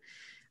do.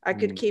 I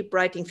could keep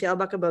writing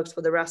Fjällbacka books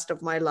for the rest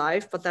of my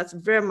life, but that's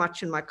very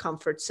much in my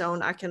comfort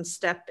zone. I can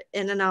step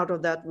in and out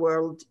of that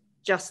world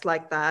just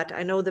like that.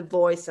 I know the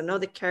voice, I know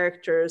the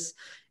characters.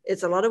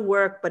 It's a lot of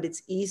work, but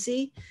it's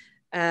easy.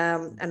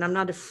 And I'm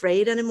not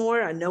afraid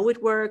anymore. I know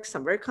it works.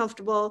 I'm very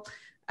comfortable.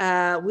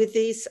 With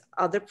these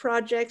other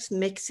projects,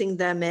 mixing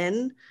them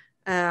in,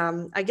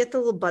 I get the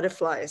little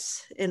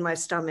butterflies in my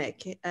stomach.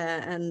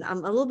 And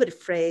I'm a little bit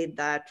afraid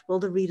that, will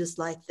the readers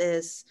like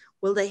this?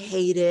 Will they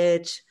hate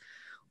it?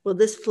 Will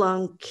this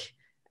flunk?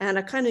 And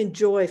I kind of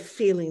enjoy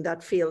feeling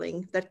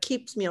that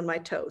keeps me on my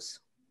toes.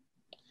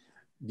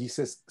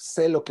 Dices,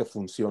 sé lo que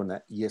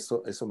funciona, y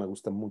eso me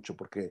gusta mucho,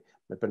 porque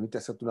me permite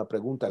hacerte una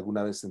pregunta.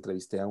 Alguna vez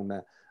entrevisté a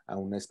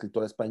una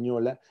escritora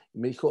española y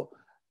me dijo,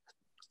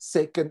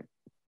 sé que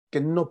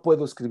no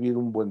puedo escribir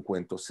un buen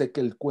cuento, sé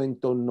que el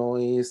cuento no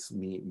es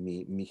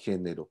mi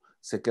género,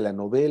 sé que la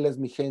novela es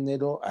mi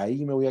género,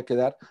 ahí me voy a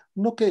quedar,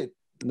 no que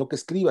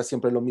escriba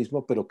siempre lo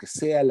mismo, pero que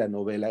sea la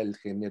novela el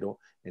género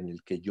en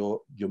el que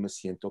yo me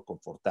siento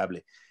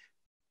confortable.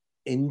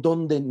 ¿En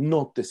dónde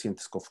no te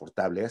sientes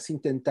confortable? ¿Has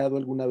intentado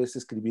alguna vez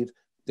escribir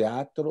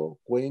teatro,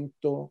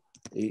 cuento,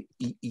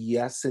 y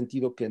has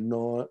sentido que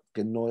no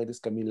eres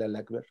Camilla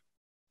Läckberg?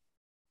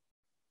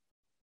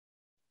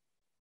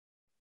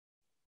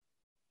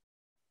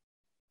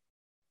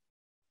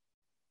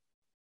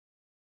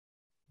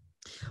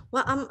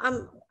 Well,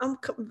 I'm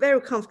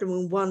very comfortable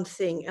in one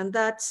thing, and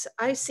that's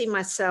I see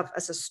myself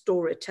as a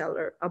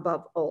storyteller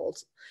above all.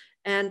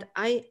 And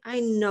I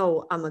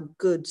know I'm a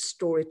good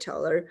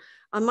storyteller.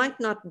 I might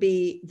not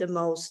be the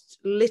most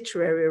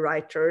literary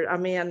writer. I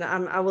mean,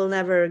 I will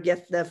never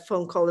get the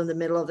phone call in the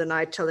middle of the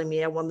night telling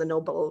me I won the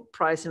Nobel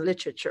Prize in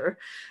Literature.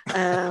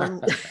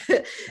 I'm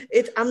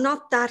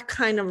not that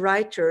kind of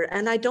writer,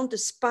 and I don't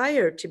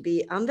aspire to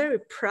be. I'm very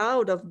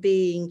proud of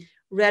being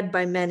read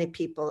by many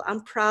people.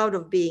 I'm proud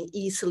of being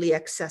easily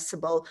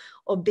accessible,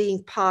 or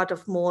being part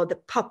of more the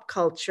pop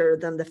culture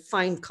than the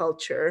fine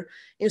culture.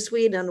 In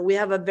Sweden, we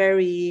have a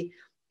very,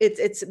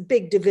 it's a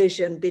big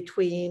division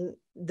between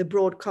the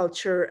broad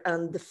culture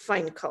and the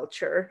fine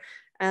culture.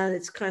 And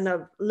it's kind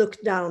of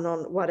looked down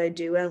on what I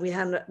do. And we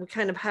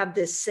kind of have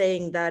this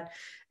saying that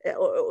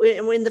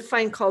in the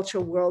fine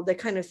culture world, they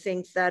kind of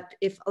think that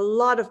if a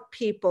lot of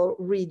people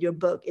read your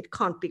book, it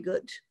can't be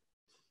good.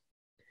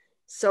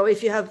 So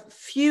if you have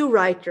few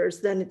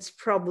writers, then it's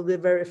probably a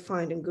very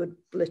fine and good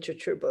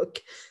literature book.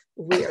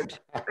 Weird.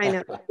 I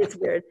know, it's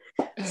weird.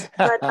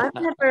 But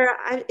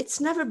it's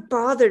never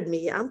bothered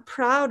me. I'm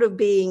proud of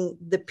being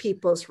the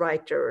people's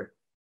writer.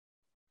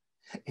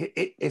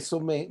 Eso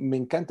me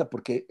encanta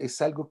porque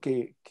es algo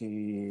que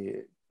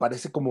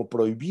parece como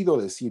prohibido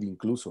decir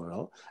incluso,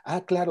 ¿no?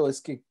 Ah, claro,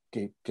 es que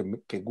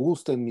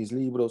gusten mis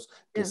libros,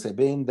 que se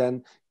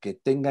vendan, que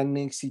tengan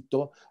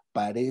éxito,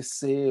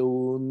 parece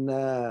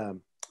una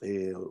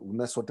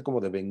suerte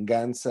como de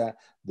venganza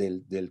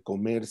del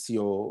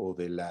comercio o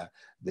de la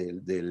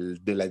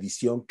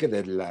edición que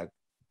de la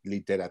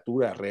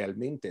literatura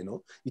realmente,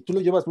 ¿no? Y tú lo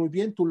llevas muy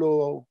bien, tú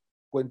lo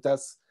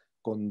cuentas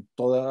con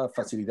toda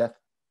facilidad.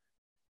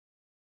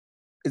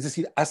 Es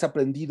decir, has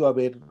aprendido a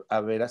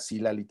ver así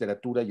la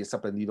literatura y has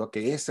aprendido a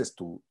que esa es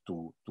tu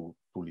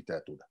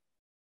literatura.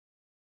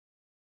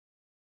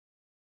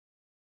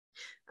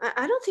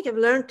 I don't think I've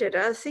learned it.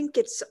 I think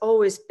it's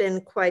always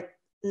been quite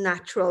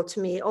natural to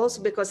me,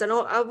 also because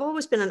I've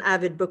always been an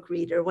avid book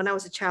reader. When I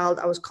was a child,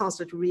 I was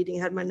constantly reading,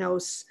 had my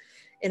nose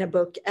in a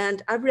book,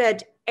 and I've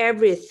read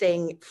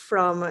everything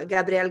from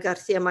Gabriel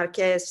Garcia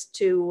Marquez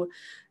to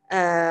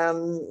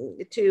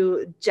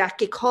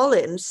Jackie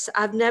Collins.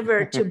 I've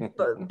never to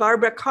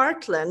Barbara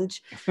Cartland.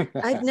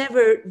 I've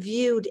never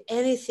viewed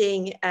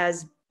anything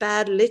as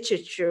bad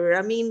literature.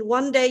 I mean,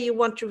 one day you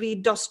want to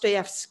read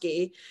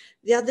Dostoevsky,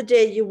 the other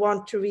day you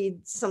want to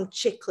read some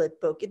chick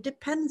lit book. It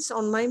depends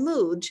on my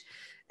mood.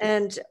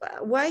 And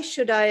why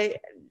should I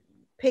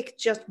pick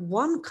just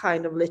one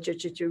kind of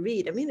literature to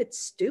read? I mean, it's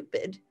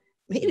stupid.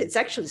 I mean, it's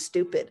actually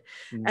stupid.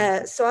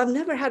 So I've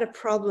never had a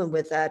problem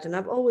with that. And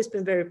I've always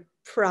been very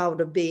proud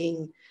of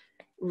being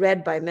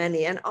read by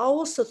many. And I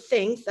also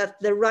think that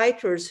the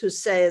writers who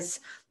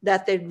says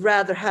that they'd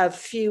rather have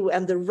few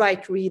and the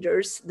right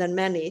readers than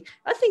many,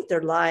 I think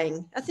they're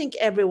lying. I think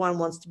everyone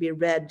wants to be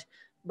read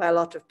by a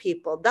lot of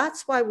people.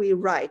 That's why we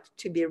write,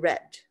 to be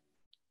read.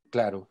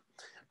 Claro.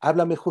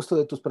 Háblame justo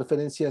de tus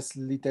preferencias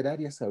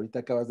literarias. Ahorita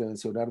acabas de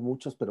mencionar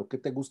muchos, pero ¿qué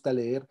te gusta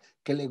leer?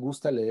 ¿Qué le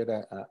gusta leer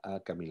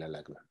a Camilla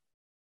Läckberg?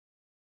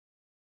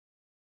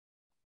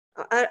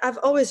 I've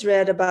always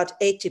read about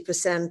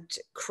 80%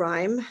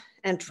 crime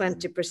and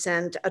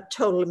 20% a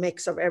total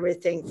mix of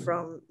everything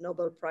from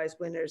Nobel Prize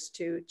winners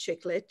to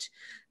chick lit.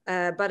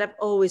 But I've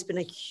always been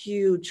a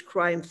huge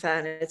crime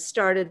fan. It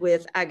started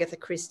with Agatha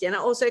Christie, and I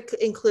also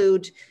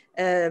include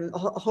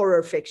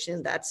horror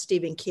fiction, that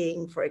Stephen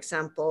King, for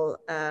example,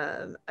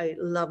 I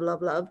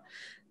love.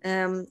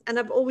 And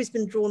I've always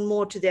been drawn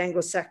more to the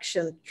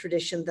Anglo-Saxon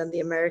tradition than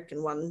the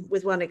American one,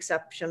 with one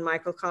exception,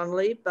 Michael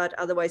Connelly. But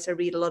otherwise, I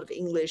read a lot of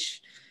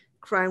English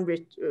crime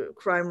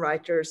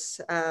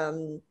writers,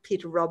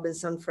 Peter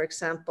Robinson, for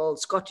example,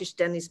 Scottish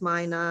Dennis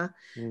Mina,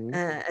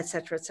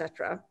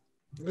 etc.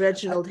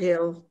 Reginald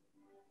Hill.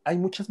 Hay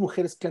muchas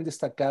mujeres que han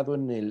destacado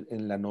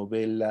en la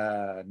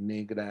novela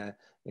negra,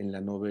 en la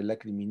novela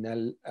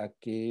criminal. ¿A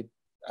qué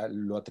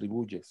lo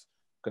atribuyes?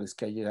 ¿Crees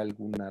que hay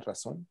alguna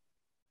razón?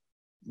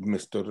 Me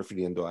estoy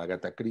refiriendo a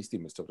Agatha Christie,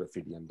 me estoy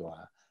refiriendo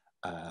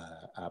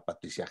a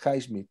Patricia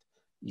Highsmith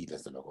y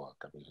desde luego a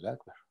Camilla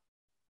Läckberg.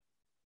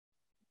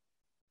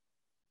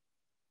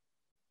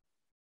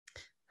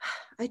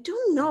 I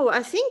don't know.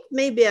 I think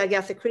maybe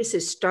Agatha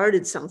Christie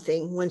started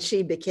something when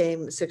she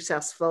became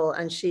successful,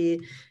 and she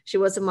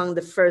was among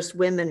the first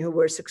women who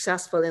were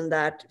successful in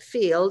that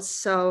field.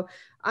 So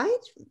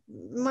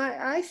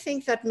I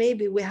think that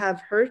maybe we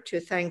have her to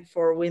thank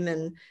for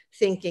women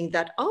thinking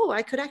that, oh,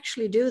 I could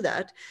actually do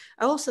that.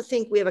 I also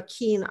think we have a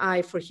keen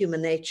eye for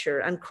human nature,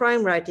 and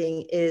crime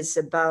writing is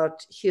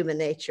about human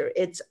nature.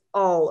 It's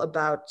all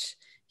about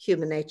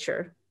human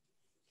nature.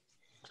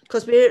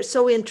 Because we're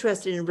so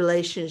interested in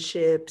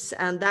relationships,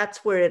 and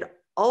that's where it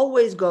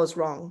always goes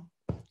wrong,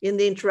 in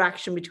the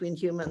interaction between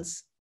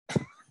humans.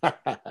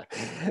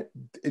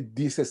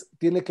 dices,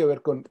 tiene que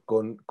ver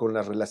con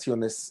las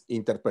relaciones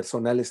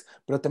interpersonales,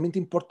 pero también te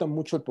importa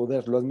mucho el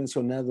poder, lo has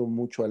mencionado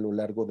mucho a lo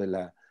largo de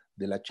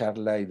la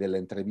charla y de la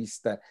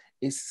entrevista.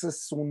 Ese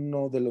es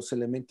uno de los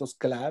elementos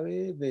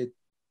clave de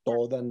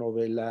toda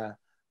novela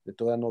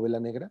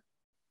negra.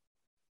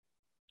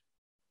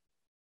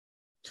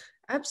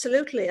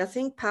 Absolutely. I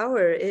think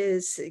power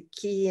is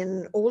key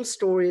in all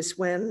stories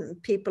when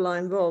people are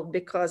involved,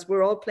 because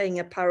we're all playing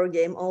a power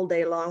game all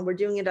day long. We're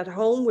doing it at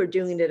home, we're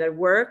doing it at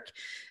work,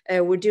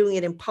 we're doing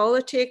it in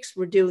politics,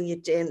 we're doing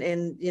it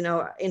in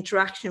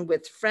interaction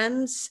with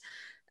friends.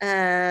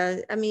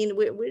 I mean,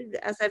 we,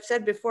 as I've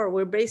said before,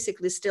 we're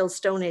basically still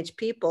Stone Age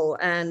people,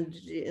 and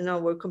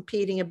we're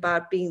competing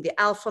about being the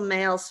alpha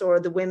males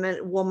or the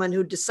woman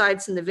who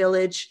decides in the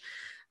village.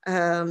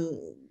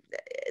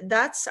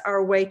 That's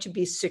our way to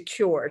be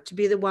secure, to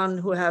be the one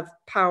who have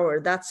power.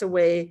 That's a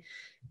way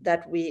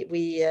that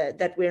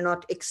we're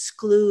not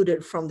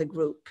excluded from the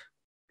group,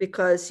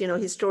 because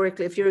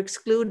historically, if you're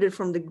excluded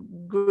from the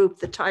group,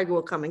 the tiger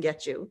will come and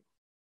get you.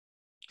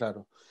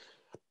 Claro.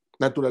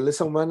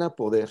 Naturaleza humana,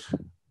 poder.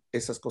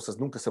 Esas cosas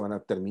nunca se van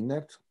a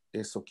terminar.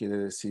 Eso quiere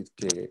decir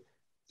que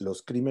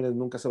los crímenes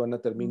nunca se van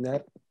a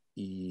terminar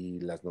y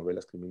las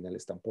novelas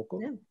criminales tampoco.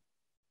 Yeah.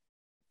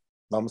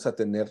 Vamos a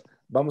tener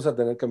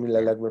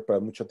Camilla Läckberg para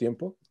mucho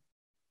tiempo.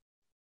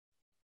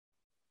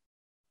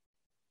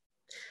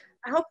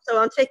 I hope so.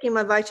 I'm taking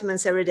my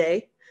vitamins every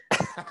day.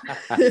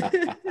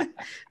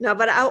 No,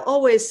 but I'll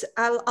always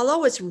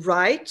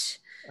write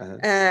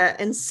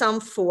in some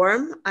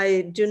form.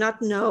 I do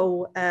not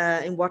know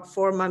in what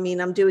form. I mean,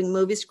 I'm doing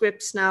movie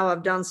scripts now.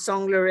 I've done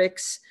song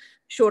lyrics,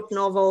 short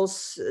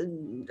novels,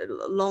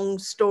 long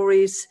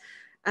stories.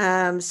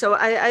 So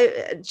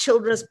I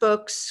children's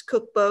books,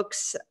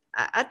 cookbooks.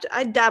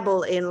 I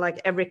dabble in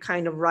like every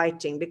kind of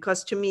writing,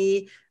 because to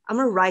me, I'm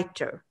a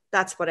writer.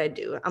 That's what I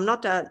do. I'm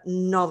not a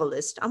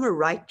novelist. I'm a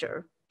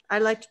writer. I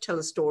like to tell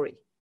a story.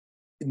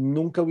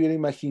 Nunca hubiera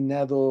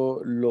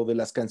imaginado lo de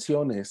las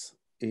canciones.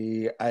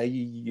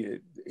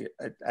 ¿Alguien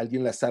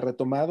las ha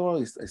retomado?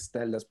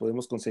 ¿Las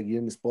podemos conseguir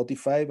en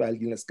Spotify?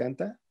 ¿Alguien las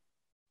canta?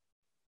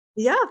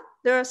 Yeah,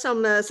 there are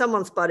some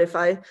on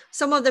Spotify.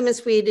 Some of them in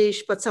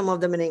Swedish, but some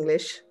of them in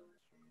English.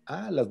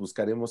 Las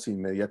buscaremos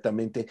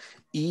inmediatamente.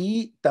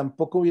 Y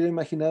tampoco hubiera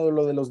imaginado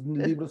lo de los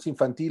libros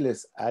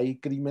infantiles. ¿Hay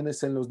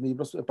crímenes en los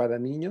libros para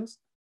niños?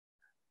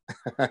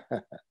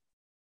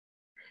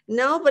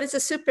 No, but it's a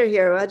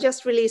superhero. I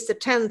just released the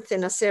 10th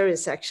in a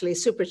series, actually,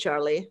 Super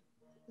Charlie.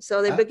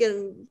 So they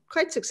begin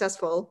quite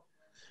successful.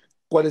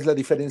 ¿Cuál es la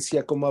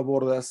diferencia? ¿Cómo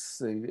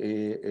abordas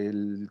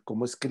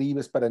cómo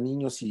escribes para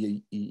niños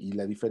y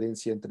la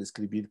diferencia entre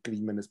escribir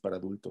crímenes para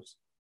adultos?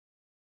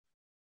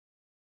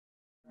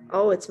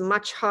 Oh, it's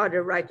much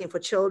harder writing for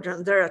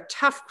children. They're a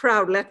tough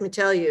crowd, let me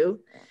tell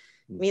you.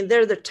 I mean,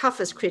 they're the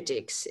toughest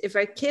critics. If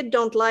a kid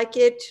don't like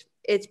it,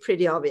 it's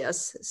pretty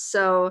obvious.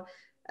 So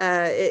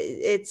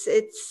I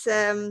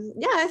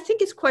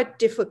think it's quite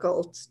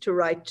difficult to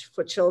write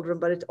for children,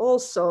 but it's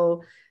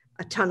also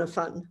a ton of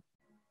fun.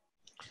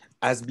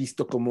 ¿Has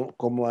visto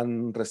cómo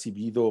han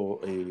recibido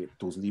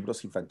tus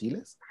libros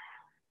infantiles?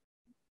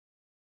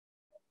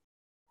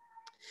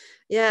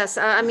 Yes,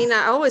 I mean,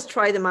 I always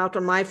try them out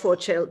on my 4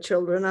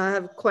 children. I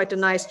have quite a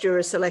nice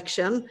jury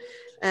selection,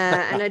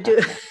 and I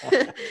do,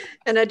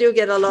 and I do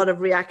get a lot of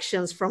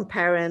reactions from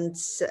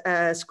parents,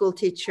 school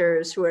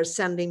teachers who are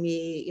sending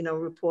me,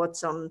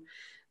 reports on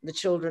the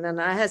children. And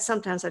I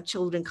sometimes have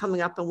children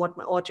coming up and want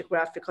my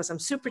autograph because I'm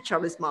Super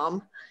Charlie's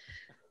mom.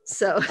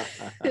 So.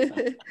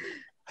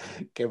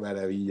 Qué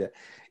maravilla.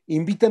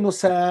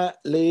 Invítanos a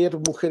leer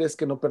Mujeres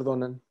que no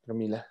perdonan,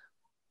 Camila.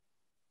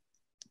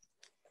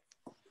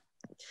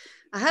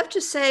 I have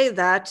to say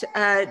that,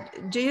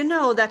 do you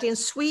know that in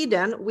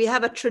Sweden, we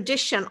have a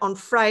tradition on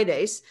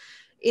Fridays?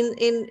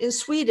 In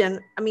Sweden,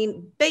 I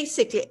mean,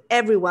 basically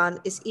everyone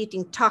is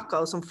eating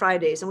tacos on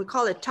Fridays, and we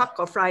call it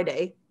Taco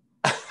Friday.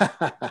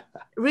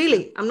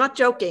 Really, I'm not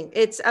joking.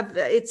 It's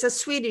a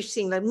Swedish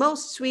thing. Like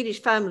most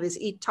Swedish families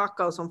eat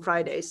tacos on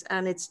Fridays,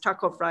 and it's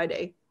Taco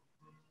Friday.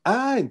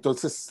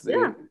 Entonces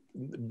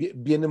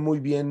viene muy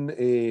bien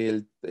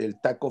el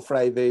Taco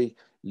Friday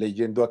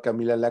leyendo a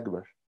Camilla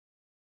Läckberg.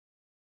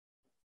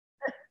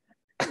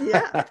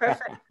 Yeah,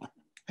 perfect.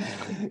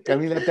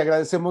 Camila, te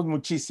agradecemos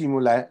muchísimo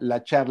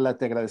la charla,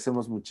 te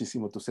agradecemos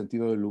muchísimo tu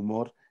sentido del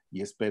humor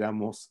y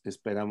esperamos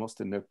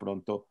tener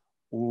pronto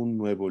un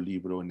nuevo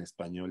libro en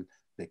español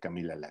de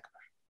Camilla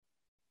Läckberg.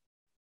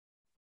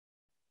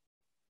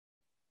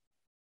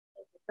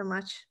 Thank you so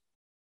much.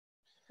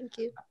 Thank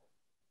you.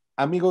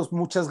 Amigos,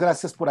 muchas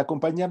gracias por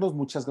acompañarnos,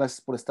 muchas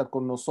gracias por estar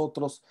con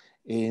nosotros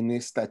en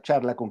esta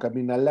charla con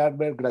Camilla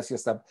Läckberg,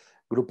 gracias al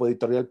Grupo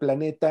Editorial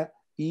Planeta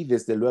y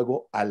desde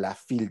luego a la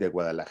FIL de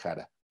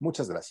Guadalajara.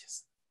 Muchas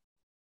gracias.